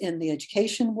challenges in the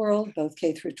education world, both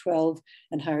K through 12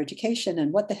 and higher education,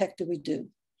 and what the heck do we do?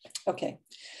 Okay,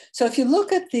 so if you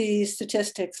look at the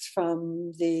statistics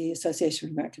from the Association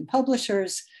of American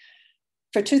Publishers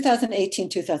for 2018,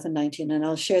 2019, and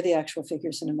I'll share the actual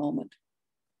figures in a moment.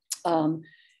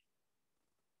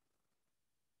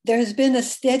 There has been a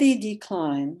steady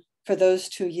decline for those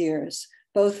 2 years,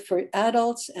 both for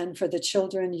adults and for the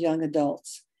children, young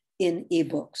adults in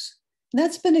ebooks. And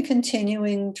that's been a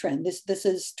continuing trend. This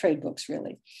is trade books,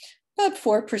 really. About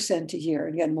 4% a year.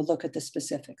 Again, we'll look at the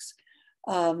specifics.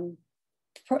 The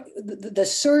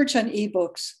surge on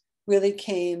ebooks really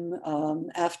came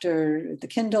after the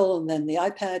Kindle, and then the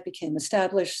iPad became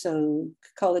established. So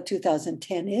call it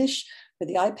 2010-ish for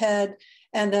the iPad.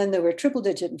 And then there were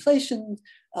triple-digit inflation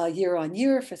year on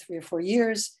year for 3 or 4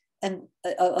 years and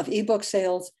of ebook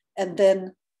sales. And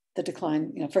then the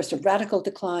decline, first a radical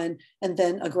decline, and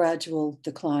then a gradual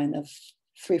decline of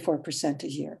 3-4% a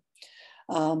year.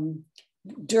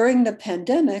 During the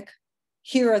pandemic,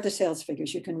 here are the sales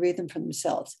figures. You can read them for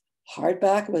themselves.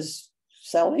 Hardback was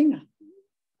selling,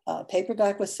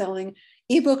 paperback was selling,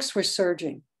 ebooks were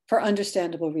surging for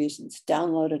understandable reasons.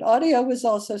 Downloaded audio was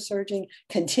also surging,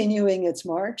 continuing its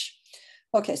march.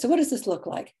 Okay, so what does this look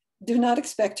like? Do not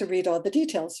expect to read all the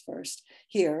details first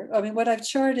here. I mean, what I've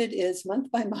charted is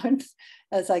month by month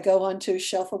as I go on to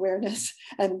shelf awareness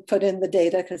and put in the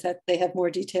data, because they have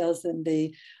more details than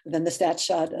the stat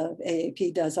shot of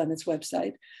AAP does on its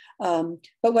website.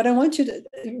 But what I want you to,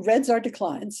 reds are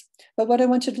declines, but what I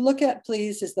want you to look at,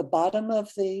 please, is the bottom of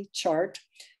the chart,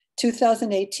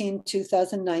 2018,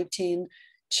 2019,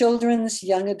 children's,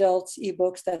 young adults,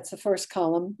 ebooks, that's the first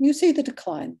column. You see the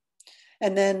decline.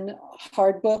 And then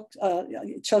hard book,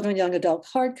 children, young adult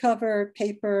hardcover,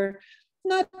 paper,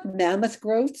 not mammoth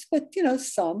growths, but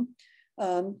some.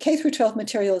 K through 12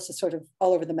 materials is sort of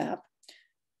all over the map.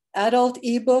 Adult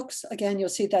ebooks, again, you'll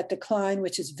see that decline,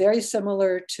 which is very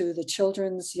similar to the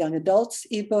children's, young adults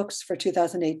ebooks for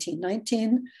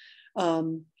 2018-19.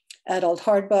 Adult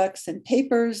hardbooks and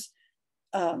papers,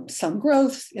 some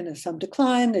growth, some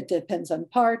decline. It depends on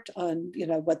part on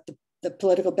what the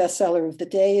political bestseller of the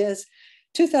day is.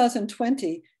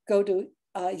 2020, go to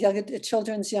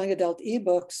children's young adult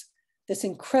ebooks, this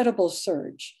incredible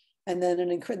surge. And then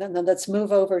let's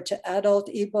move over to adult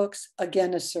ebooks,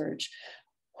 again, a surge.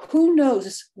 Who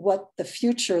knows what the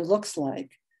future looks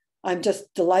like? I'm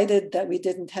just delighted that we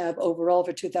didn't have overall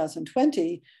for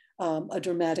 2020 a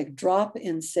dramatic drop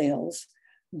in sales,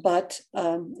 but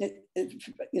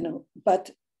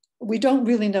but we don't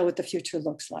really know what the future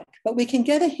looks like. But we can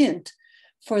get a hint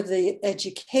for the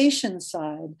education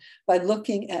side by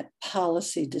looking at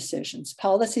policy decisions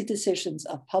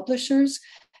of publishers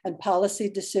and policy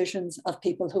decisions of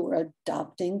people who are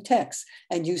adopting texts.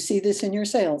 And you see this in your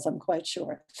sales, I'm quite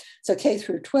sure. So K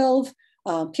through 12,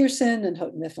 Pearson and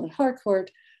Houghton Mifflin Harcourt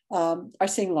are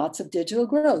seeing lots of digital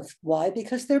growth. Why?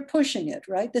 Because they're pushing it,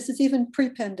 right? This is even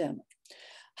pre-pandemic.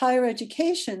 Higher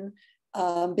education,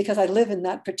 because I live in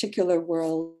that particular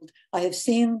world, I have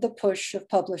seen the push of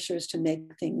publishers to make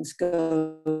things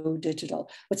go digital.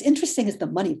 What's interesting is the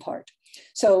money part.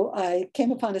 So I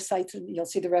came upon a site, and you'll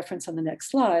see the reference on the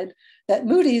next slide, that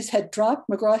Moody's had dropped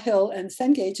McGraw-Hill and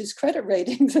Cengage's credit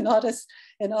ratings in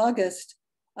August.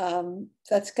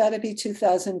 That's got to be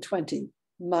 2020.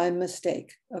 My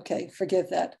mistake. Okay,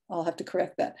 forgive that. I'll have to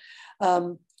correct that.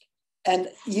 And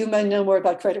you may know more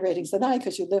about credit ratings than I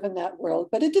because you live in that world,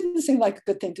 but it didn't seem like a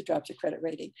good thing to drop your credit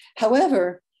rating.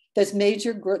 However, there was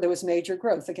major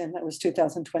growth. Again, that was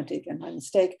 2020, again, my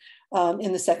mistake,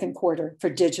 in the second quarter for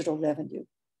digital revenue.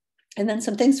 And then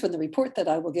some things from the report that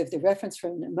I will give the reference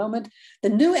from in a moment. The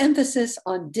new emphasis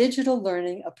on digital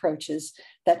learning approaches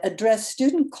that address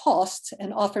student costs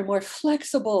and offer more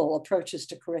flexible approaches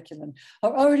to curriculum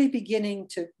are already beginning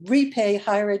to repay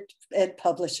higher ed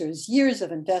publishers years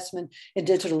of investment in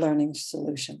digital learning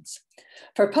solutions.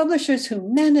 For publishers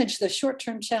who manage the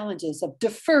short-term challenges of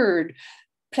deferred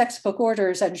textbook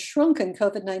orders and shrunken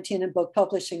COVID-19 and book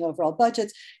publishing overall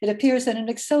budgets, it appears that an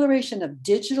acceleration of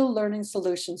digital learning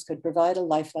solutions could provide a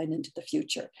lifeline into the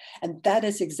future. And that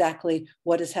is exactly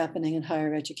what is happening in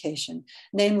higher education,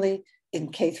 namely in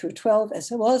K through 12,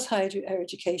 as well as higher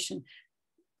education.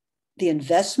 The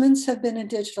investments have been in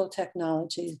digital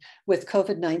technology. With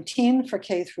COVID-19 for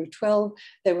K through 12,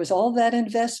 there was all that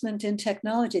investment in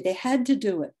technology. They had to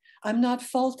do it. I'm not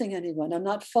faulting anyone. I'm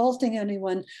not faulting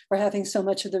anyone for having so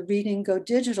much of the reading go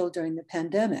digital during the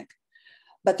pandemic.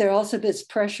 But there also is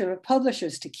pressure of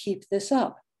publishers to keep this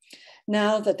up.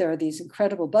 Now that there are these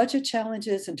incredible budget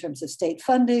challenges in terms of state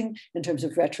funding, in terms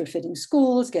of retrofitting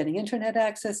schools, getting internet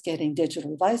access, getting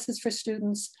digital devices for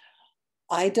students,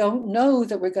 I don't know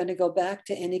that we're going to go back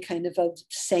to any kind of a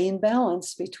sane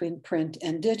balance between print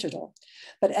and digital.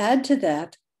 But add to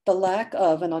that the lack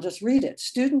of, and I'll just read it,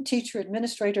 student, teacher,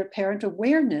 administrator, parent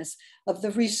awareness of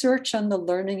the research on the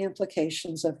learning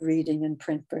implications of reading in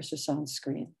print versus on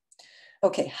screen.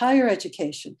 Okay, higher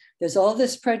education. There's all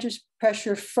this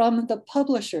pressure from the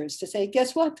publishers to say,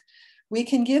 guess what? We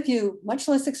can give you much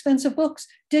less expensive books.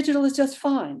 Digital is just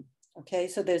fine. Okay,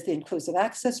 so there's the inclusive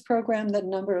access program that a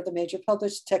number of the major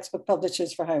textbook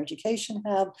publishers for higher education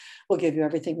have. We'll give you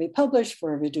everything we publish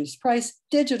for a reduced price,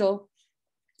 digital.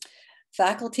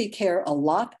 Faculty care a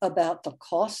lot about the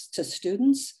cost to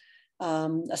students.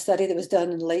 A study that was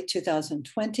done in late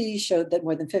 2020 showed that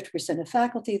more than 50% of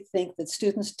faculty think that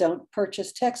students don't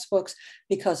purchase textbooks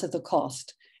because of the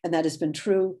cost. And that has been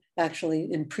true actually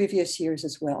in previous years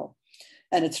as well.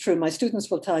 And it's true, my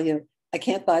students will tell you, I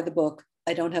can't buy the book,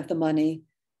 I don't have the money,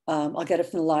 I'll get it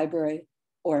from the library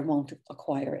or I won't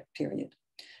acquire it, period.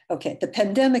 Okay, the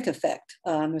pandemic effect.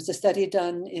 There was a study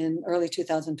done in early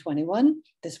 2021.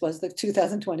 This was the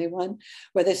 2021,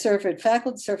 where they surveyed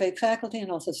faculty and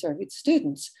also surveyed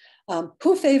students.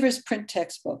 Who favors print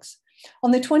textbooks?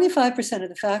 Only 25% of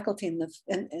the faculty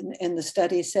in the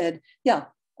study said, yeah,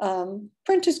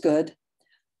 print is good.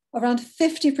 Around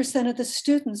 50% of the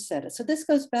students said it. So this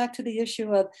goes back to the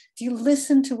issue of, do you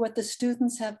listen to what the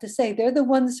students have to say? They're the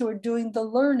ones who are doing the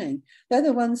learning. They're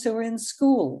the ones who are in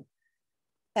school.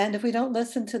 And if we don't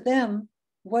listen to them,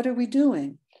 what are we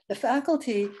doing? The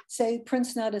faculty say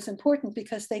print's not as important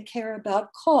because they care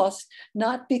about cost,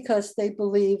 not because they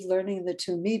believe learning the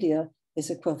two media is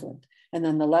equivalent. And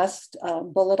then the last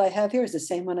bullet I have here is the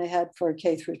same one I had for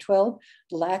K through 12,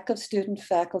 lack of student,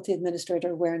 faculty,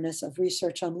 administrator awareness of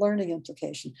research on learning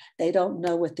implication. They don't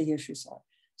know what the issues are.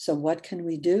 So what can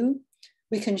we do?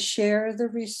 We can share the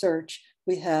research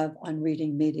we have on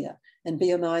reading media. And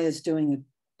BMI is doing a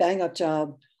bang up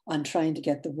job on trying to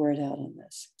get the word out on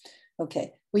this.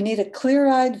 Okay, we need a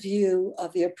clear-eyed view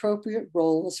of the appropriate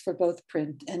roles for both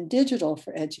print and digital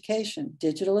for education.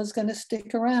 Digital is going to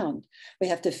stick around. We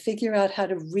have to figure out how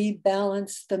to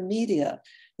rebalance the media.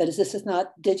 That is, this is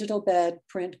not digital bad,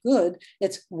 print good.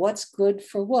 It's what's good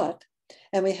for what.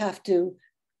 And we have to,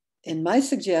 in my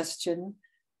suggestion,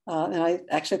 and I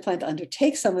actually plan to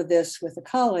undertake some of this with a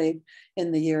colleague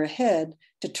in the year ahead,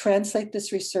 to translate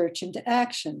this research into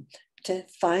action, to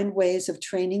find ways of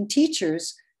training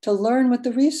teachers to learn what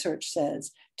the research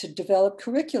says, to develop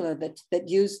curricula that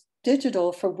use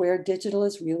digital for where digital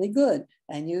is really good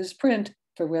and use print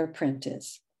for where print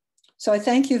is. So I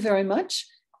thank you very much,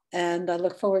 and I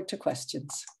look forward to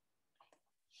questions.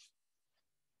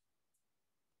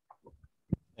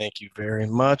 Thank you very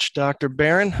much, Dr.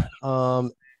 Baron.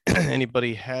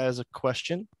 Anybody has a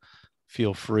question,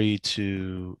 feel free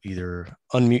to either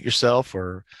unmute yourself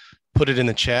or put it in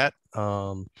the chat.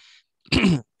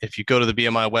 If you go to the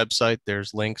BMI website,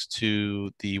 there's links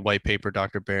to the white paper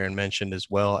Dr. Baron mentioned, as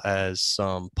well as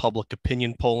some public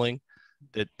opinion polling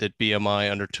that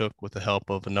BMI undertook with the help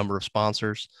of a number of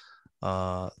sponsors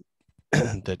that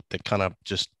kind of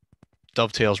just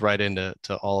dovetails right into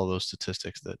all of those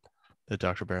statistics that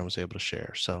Dr. Baron was able to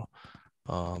share. So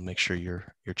make sure you're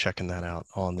checking that out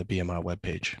on the BMI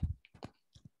webpage.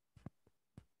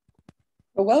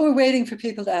 Well, while we're waiting for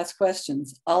people to ask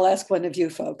questions, I'll ask one of you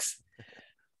folks.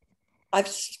 I've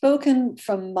spoken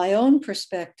from my own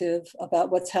perspective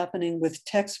about what's happening with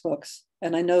textbooks,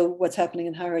 and I know what's happening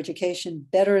in higher education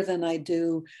better than I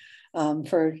do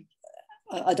for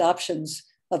adoptions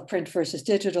of print versus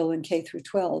digital in K through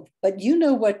 12. But you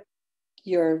know what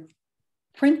your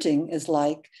printing is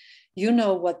like, you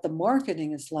know what the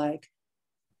marketing is like.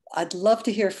 I'd love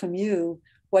to hear from you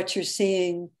what you're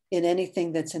seeing in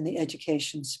anything that's in the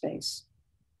education space.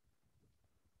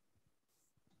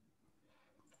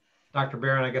 Dr.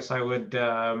 Baron, I guess I would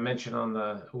mention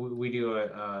we do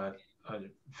a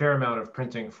fair amount of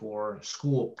printing for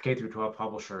school K through 12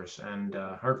 publishers, and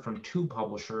heard from 2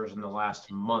 publishers in the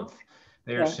last month.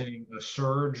 They are seeing a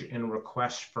surge in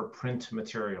requests for print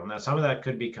material. Now, some of that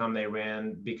could become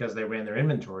because they ran their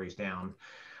inventories down,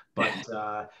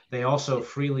 but they also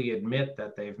freely admit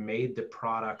that they've made the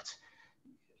product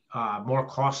more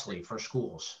costly for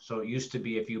schools. So it used to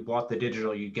be if you bought the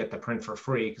digital, you'd get the print for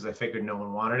free because they figured no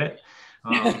one wanted it.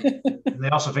 And they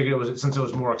also figured since it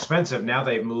was more expensive, now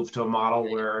they've moved to a model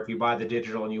where if you buy the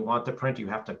digital and you want the print, you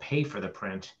have to pay for the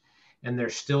print. And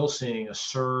they're still seeing a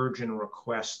surge in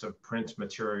request of print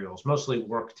materials, mostly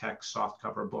work text,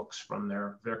 softcover books from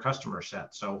their customer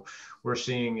set. So we're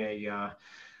seeing a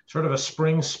sort of a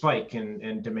spring spike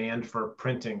in demand for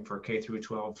printing for K through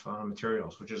 12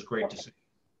 materials, which is great to see.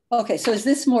 Okay, so is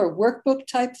this more workbook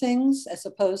type things as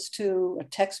opposed to a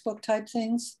textbook type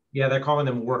things? Yeah, they're calling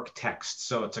them work texts.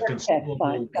 So it's a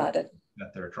consumable got it.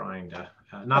 that they're trying to,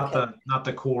 not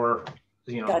the core,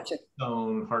 Gotcha.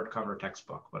 stone hardcover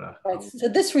textbook, but right. So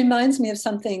this reminds me of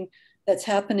something that's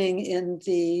happening in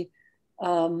the,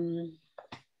 oh,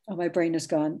 my brain is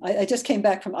gone. I just came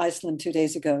back from Iceland 2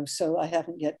 days ago, so I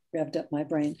haven't yet revved up my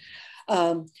brain.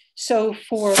 So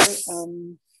for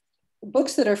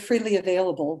books that are freely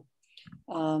available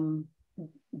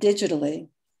digitally,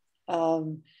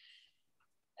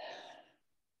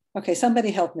 okay,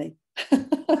 somebody help me.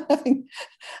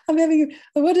 I'm having,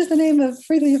 what is the name of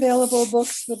freely available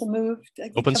books with a move?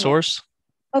 Open source?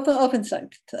 Open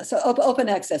site, so open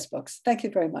access books. Thank you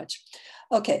very much.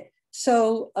 Okay,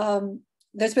 so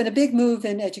there's been a big move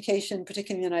in education,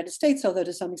 particularly in the United States, although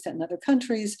to some extent in other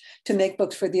countries, to make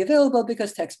books freely available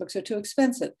because textbooks are too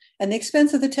expensive. And the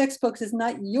expense of the textbooks is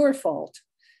not your fault.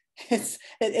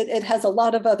 It has a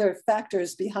lot of other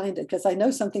factors behind it, because I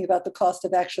know something about the cost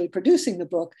of actually producing the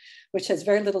book, which has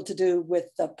very little to do with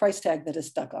the price tag that is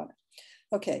stuck on it.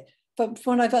 Okay, but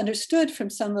from what I've understood from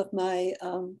some of my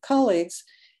colleagues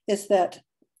is that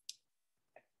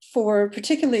for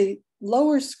particularly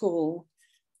lower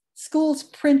schools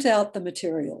print out the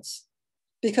materials,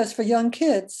 because for young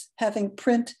kids, having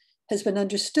print has been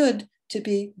understood to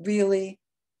be really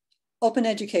open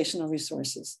educational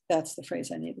resources. That's the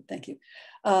phrase I needed, thank you.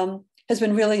 Has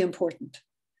been really important.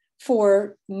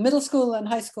 For middle school and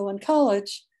high school and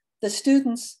college, the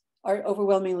students are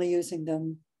overwhelmingly using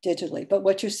them digitally. But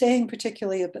what you're saying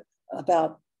particularly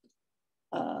about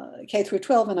K through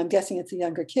 12, and I'm guessing it's the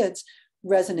younger kids,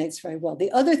 resonates very well.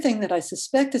 The other thing that I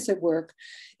suspect is at work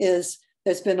is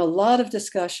there's been a lot of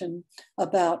discussion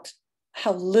about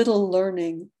how little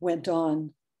learning went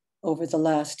on over the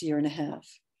last year and a half.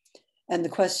 And the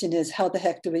question is, how the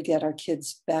heck do we get our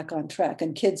kids back on track?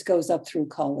 And kids goes up through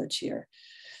college here.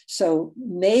 So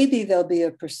maybe there'll be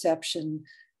a perception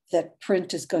that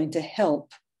print is going to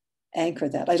help anchor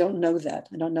that. I don't know that.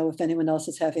 I don't know if anyone else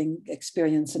is having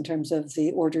experience in terms of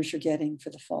the orders you're getting for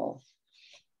the fall.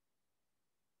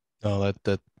 No,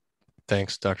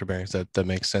 thanks, Dr. Baron. That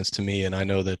makes sense to me. And I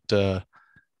know that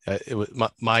it was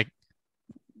my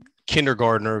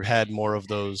kindergartner had more of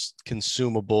those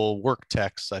consumable work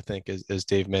texts, I think, as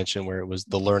Dave mentioned, where it was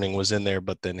the learning was in there,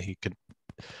 but then he could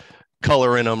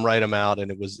color in them, write them out, and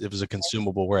it was a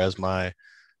consumable. Whereas my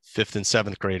 5th and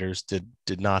 7th graders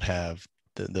did not have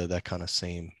that kind of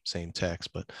same text.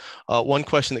 But one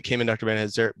question that came in, Dr. Baron,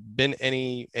 has there been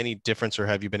any difference, or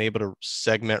have you been able to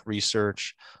segment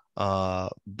research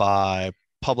by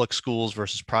public schools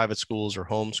versus private schools or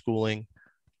homeschooling?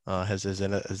 Has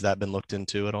that been looked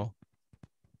into at all?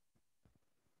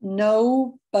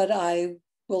 No, but I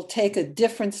will take a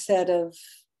different set of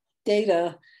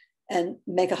data and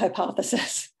make a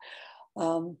hypothesis.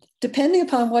 Depending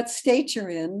upon what state you're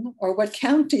in or what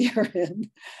county you're in,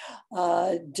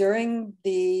 during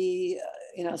the,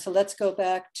 so let's go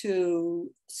back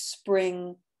to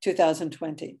spring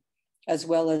 2020, as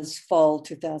well as fall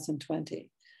 2020.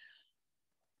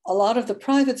 A lot of the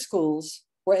private schools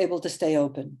were able to stay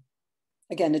open.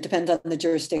 Again, it depends on the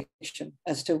jurisdiction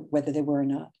as to whether they were or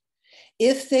not.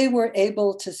 If they were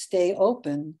able to stay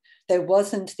open, there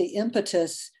wasn't the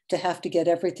impetus to have to get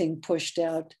everything pushed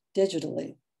out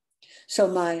digitally. So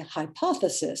my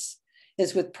hypothesis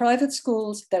is with private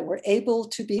schools that were able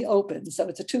to be open, so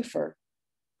it's a twofer,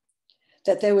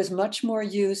 that there was much more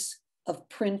use of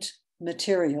print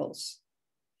materials.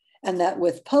 And that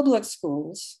with public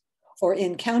schools or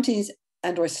in counties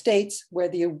and or states where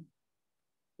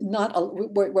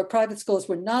where private schools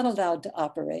were not allowed to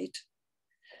operate,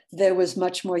 there was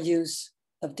much more use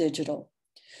of digital.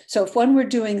 So if one were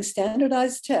doing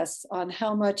standardized tests on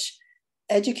how much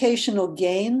educational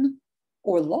gain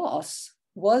or loss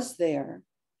was there,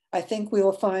 I think we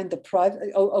will find the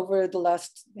private, over the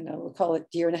last, we'll call it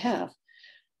year and a half,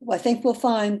 I think we'll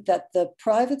find that the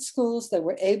private schools that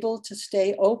were able to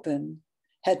stay open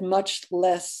had much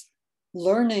less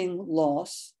learning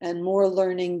loss and more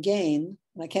learning gain.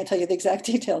 And I can't tell you the exact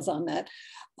details on that.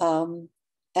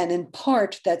 And in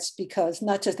part, that's because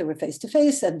not just they were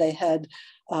face-to-face and they had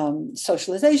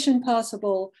socialization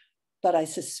possible, but I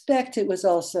suspect it was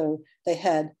also they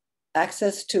had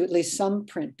access to at least some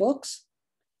print books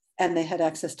and they had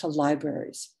access to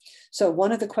libraries. So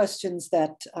one of the questions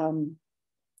that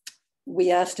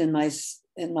we asked in my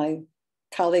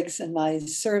colleagues in my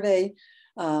survey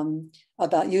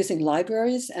about using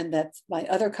libraries, and that my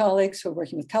other colleagues who are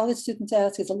working with college students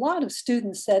asked, is a lot of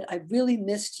students said, I really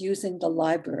missed using the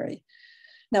library.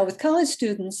 Now with college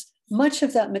students, much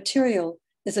of that material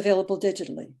is available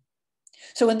digitally.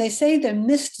 So when they say they're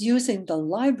missed using the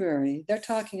library, they're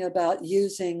talking about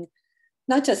using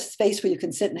not just space where you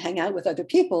can sit and hang out with other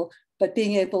people, but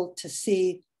being able to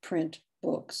see print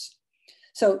books.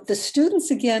 So the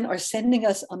students, again, are sending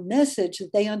us a message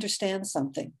that they understand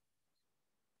something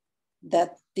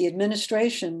that the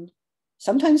administration,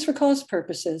 sometimes for cost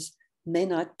purposes, may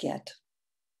not get.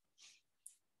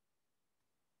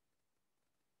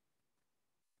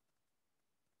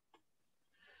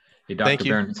 Hey, Dr.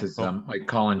 Baron, this is Mike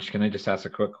Collins. Can I just ask a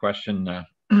quick question?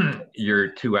 Your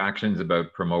two actions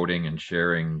about promoting and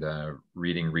sharing the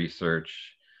reading research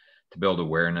to build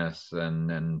awareness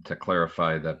and to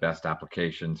clarify the best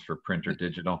applications for print or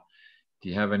digital. Do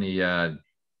you have any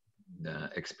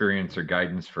experience or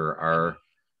guidance for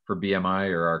BMI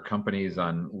or our companies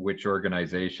on which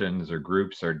organizations or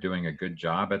groups are doing a good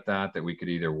job at that we could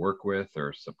either work with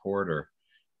or support? Or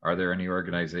are there any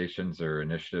organizations or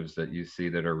initiatives that you see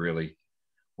that are really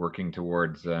working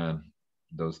towards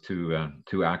those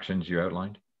two actions you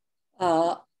outlined?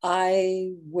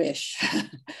 I wish.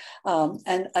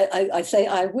 And I say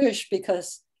I wish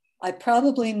because I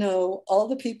probably know all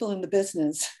the people in the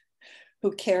business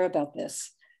who care about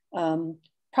this.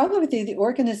 Probably the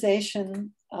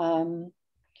organization, and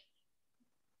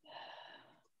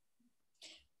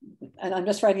I'm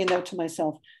just writing a note to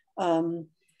myself.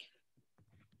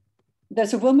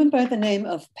 There's a woman by the name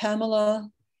of Pamela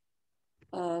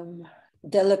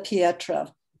Della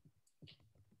Pietra,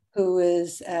 who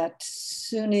is at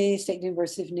SUNY, State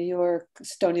University of New York,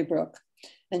 Stony Brook.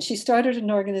 And she started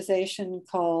an organization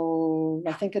called,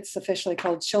 I think it's officially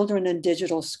called Children and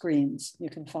Digital Screens. You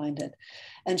can find it.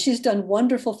 And she's done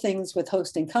wonderful things with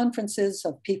hosting conferences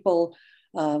of people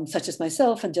such as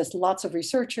myself and just lots of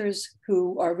researchers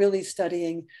who are really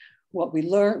studying what we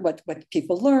learn, what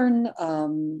people learn,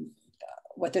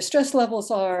 what their stress levels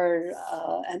are,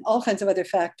 and all kinds of other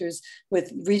factors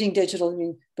with reading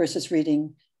digital versus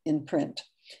reading in print.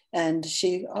 And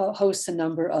she hosts a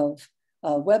number of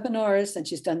webinars, and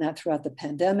she's done that throughout the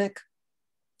pandemic.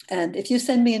 And if you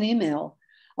send me an email,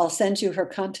 I'll send you her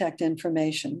contact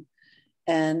information.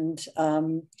 And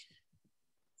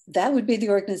that would be the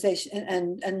organization.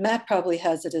 And Matt probably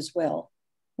has it as well.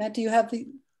 Matt, do you have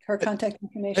her contact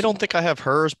information? I don't think I have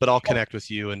hers, but I'll connect with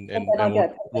you and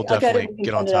we'll definitely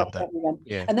get on top of that.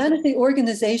 Yeah. And that is the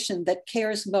organization that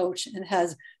cares most and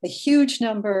has a huge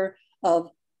number of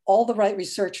all the right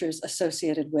researchers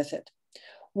associated with it.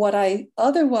 What I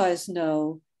otherwise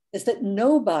know is that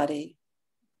nobody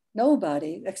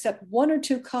except one or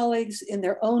two colleagues in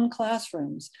their own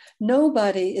classrooms,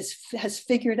 nobody has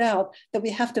figured out that we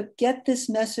have to get this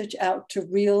message out to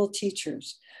real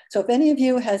teachers. So if any of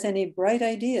you has any bright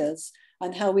ideas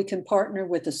on how we can partner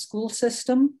with the school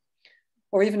system,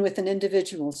 or even with an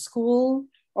individual school,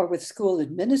 or with school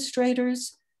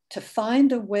administrators, to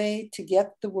find a way to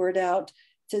get the word out,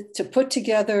 to put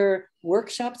together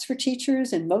workshops for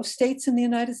teachers in most states in the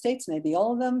United States, maybe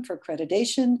all of them, for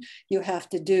accreditation. You have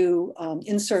to do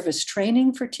in-service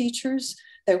training for teachers.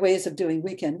 There are ways of doing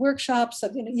weekend workshops.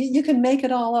 You can make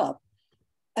it all up.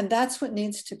 And that's what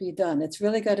needs to be done. It's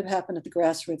really got to happen at the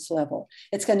grassroots level.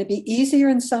 It's going to be easier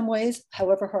in some ways,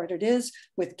 however hard it is,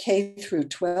 with K through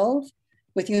 12,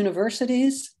 with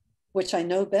universities, which I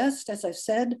know best. As I've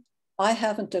said, I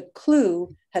haven't a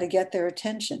clue how to get their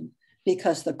attention.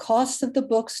 because the cost of the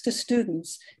books to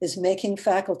students is making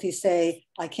faculty say,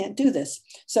 I can't do this.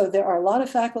 So there are a lot of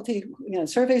faculty,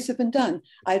 surveys have been done.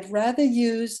 I'd rather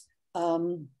use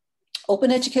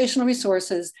open educational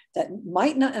resources that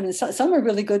might not, some are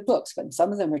really good books, but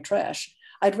some of them are trash.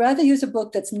 I'd rather use a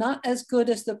book that's not as good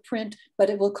as the print, but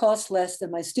it will cost less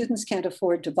than my students can't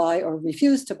afford to buy or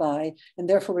refuse to buy, and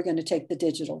therefore we're going to take the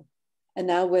digital. And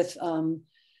now with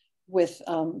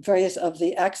various of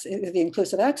the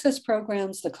inclusive access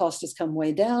programs, the cost has come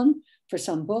way down for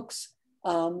some books,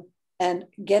 and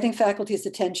getting faculty's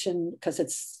attention, because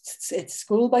it's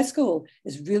school by school,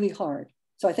 is really hard.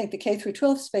 So I think the K through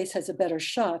 12 space has a better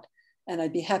shot, and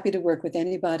I'd be happy to work with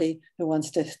anybody who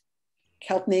wants to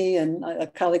help me and a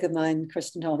colleague of mine,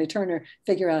 Kristen Holly-Turner,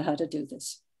 figure out how to do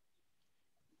this.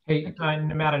 Hey,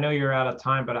 Matt, I know you're out of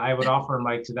time, but I would offer,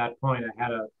 Mike, to that point, I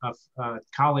had a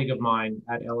colleague of mine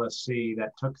at LSC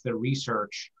that took the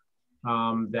research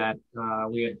that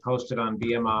we had posted on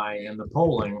BMI and the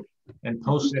polling and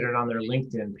posted it on their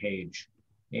LinkedIn page.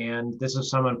 And this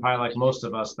is someone probably like most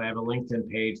of us, they have a LinkedIn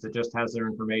page that just has their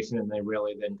information and they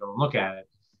really then go and look at it.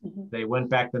 They went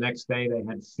back the next day, they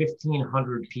had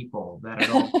 1,500 people that had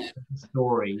all the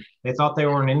story. They thought they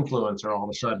were an influencer all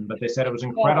of a sudden, but they said it was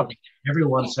incredible.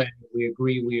 Everyone saying, we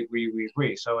agree, we agree, we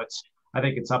agree. So I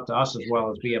think it's up to us as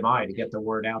well as BMI to get the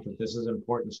word out that this is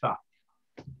important stuff.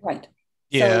 Right.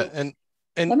 Yeah, so,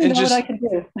 and let me know just, what I can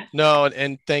do. No,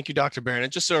 and thank you, Dr. Baron.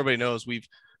 And just so everybody knows, we've,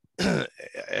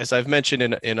 as I've mentioned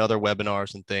in other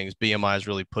webinars and things, BMI has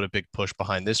really put a big push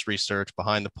behind this research,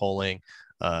 behind the polling.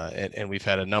 And we've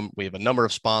had we have a number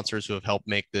of sponsors who have helped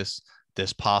make this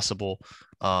possible,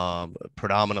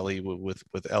 predominantly with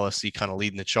LSC kind of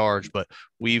leading the charge. But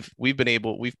we've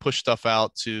pushed stuff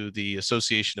out to the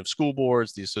Association of School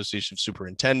Boards, the Association of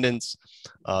Superintendents.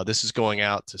 This is going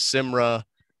out to SIMRA,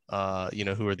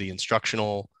 who are the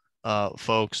instructional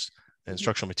folks,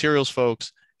 instructional materials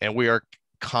folks, and we are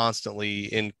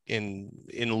constantly in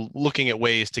looking at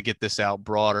ways to get this out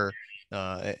broader.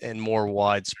 And more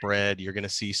widespread. You're going to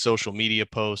see social media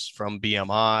posts from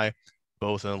BMI,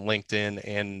 both on LinkedIn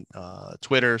and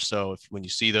Twitter. So when you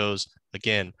see those,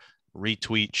 again,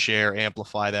 retweet, share,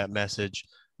 amplify that message.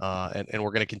 And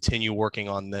we're going to continue working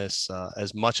on this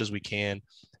as much as we can.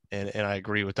 And I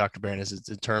agree with Dr. Baron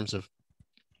in terms of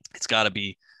it's got to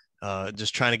be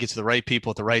just trying to get to the right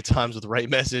people at the right times with the right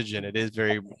message. And it is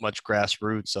very much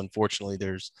grassroots. Unfortunately,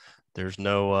 there's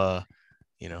no,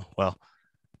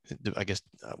 I guess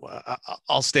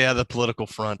I'll stay out of the political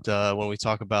front when we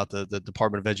talk about the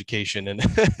Department of Education and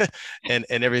and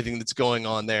everything that's going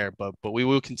on there. But we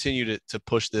will continue to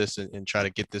push this and try to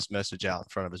get this message out in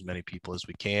front of as many people as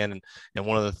we can. And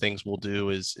one of the things we'll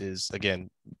do is again,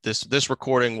 this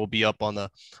recording will be up on the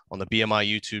BMI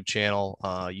YouTube channel.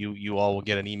 You all will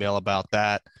get an email about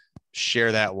that.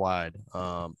 Share that wide.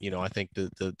 I think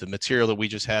the material that we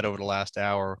just had over the last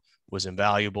hour was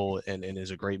invaluable and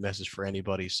is a great message for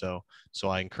anybody. So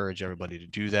I encourage everybody to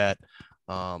do that.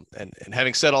 And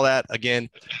having said all that, again,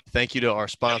 thank you to our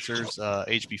sponsors,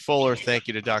 HB Fuller. Thank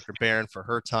you to Dr. Baron for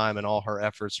her time and all her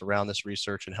efforts around this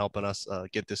research and helping us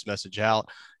get this message out.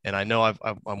 And I know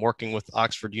I'm working with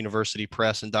Oxford University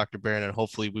Press and Dr. Baron, and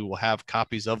hopefully we will have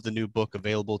copies of the new book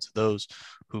available to those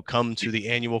who come to the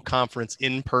annual conference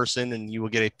in person, and you will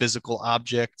get a physical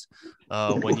object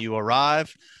when you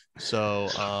arrive. So,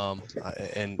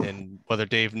 and whether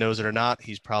Dave knows it or not,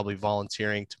 he's probably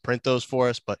volunteering to print those for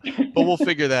us, but we'll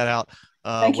figure that out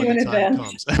when the time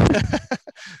comes.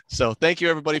 So thank you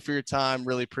everybody for your time.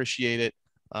 Really appreciate it.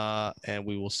 And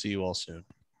we will see you all soon.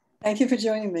 Thank you for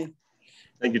joining me.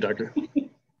 Thank you, Doctor.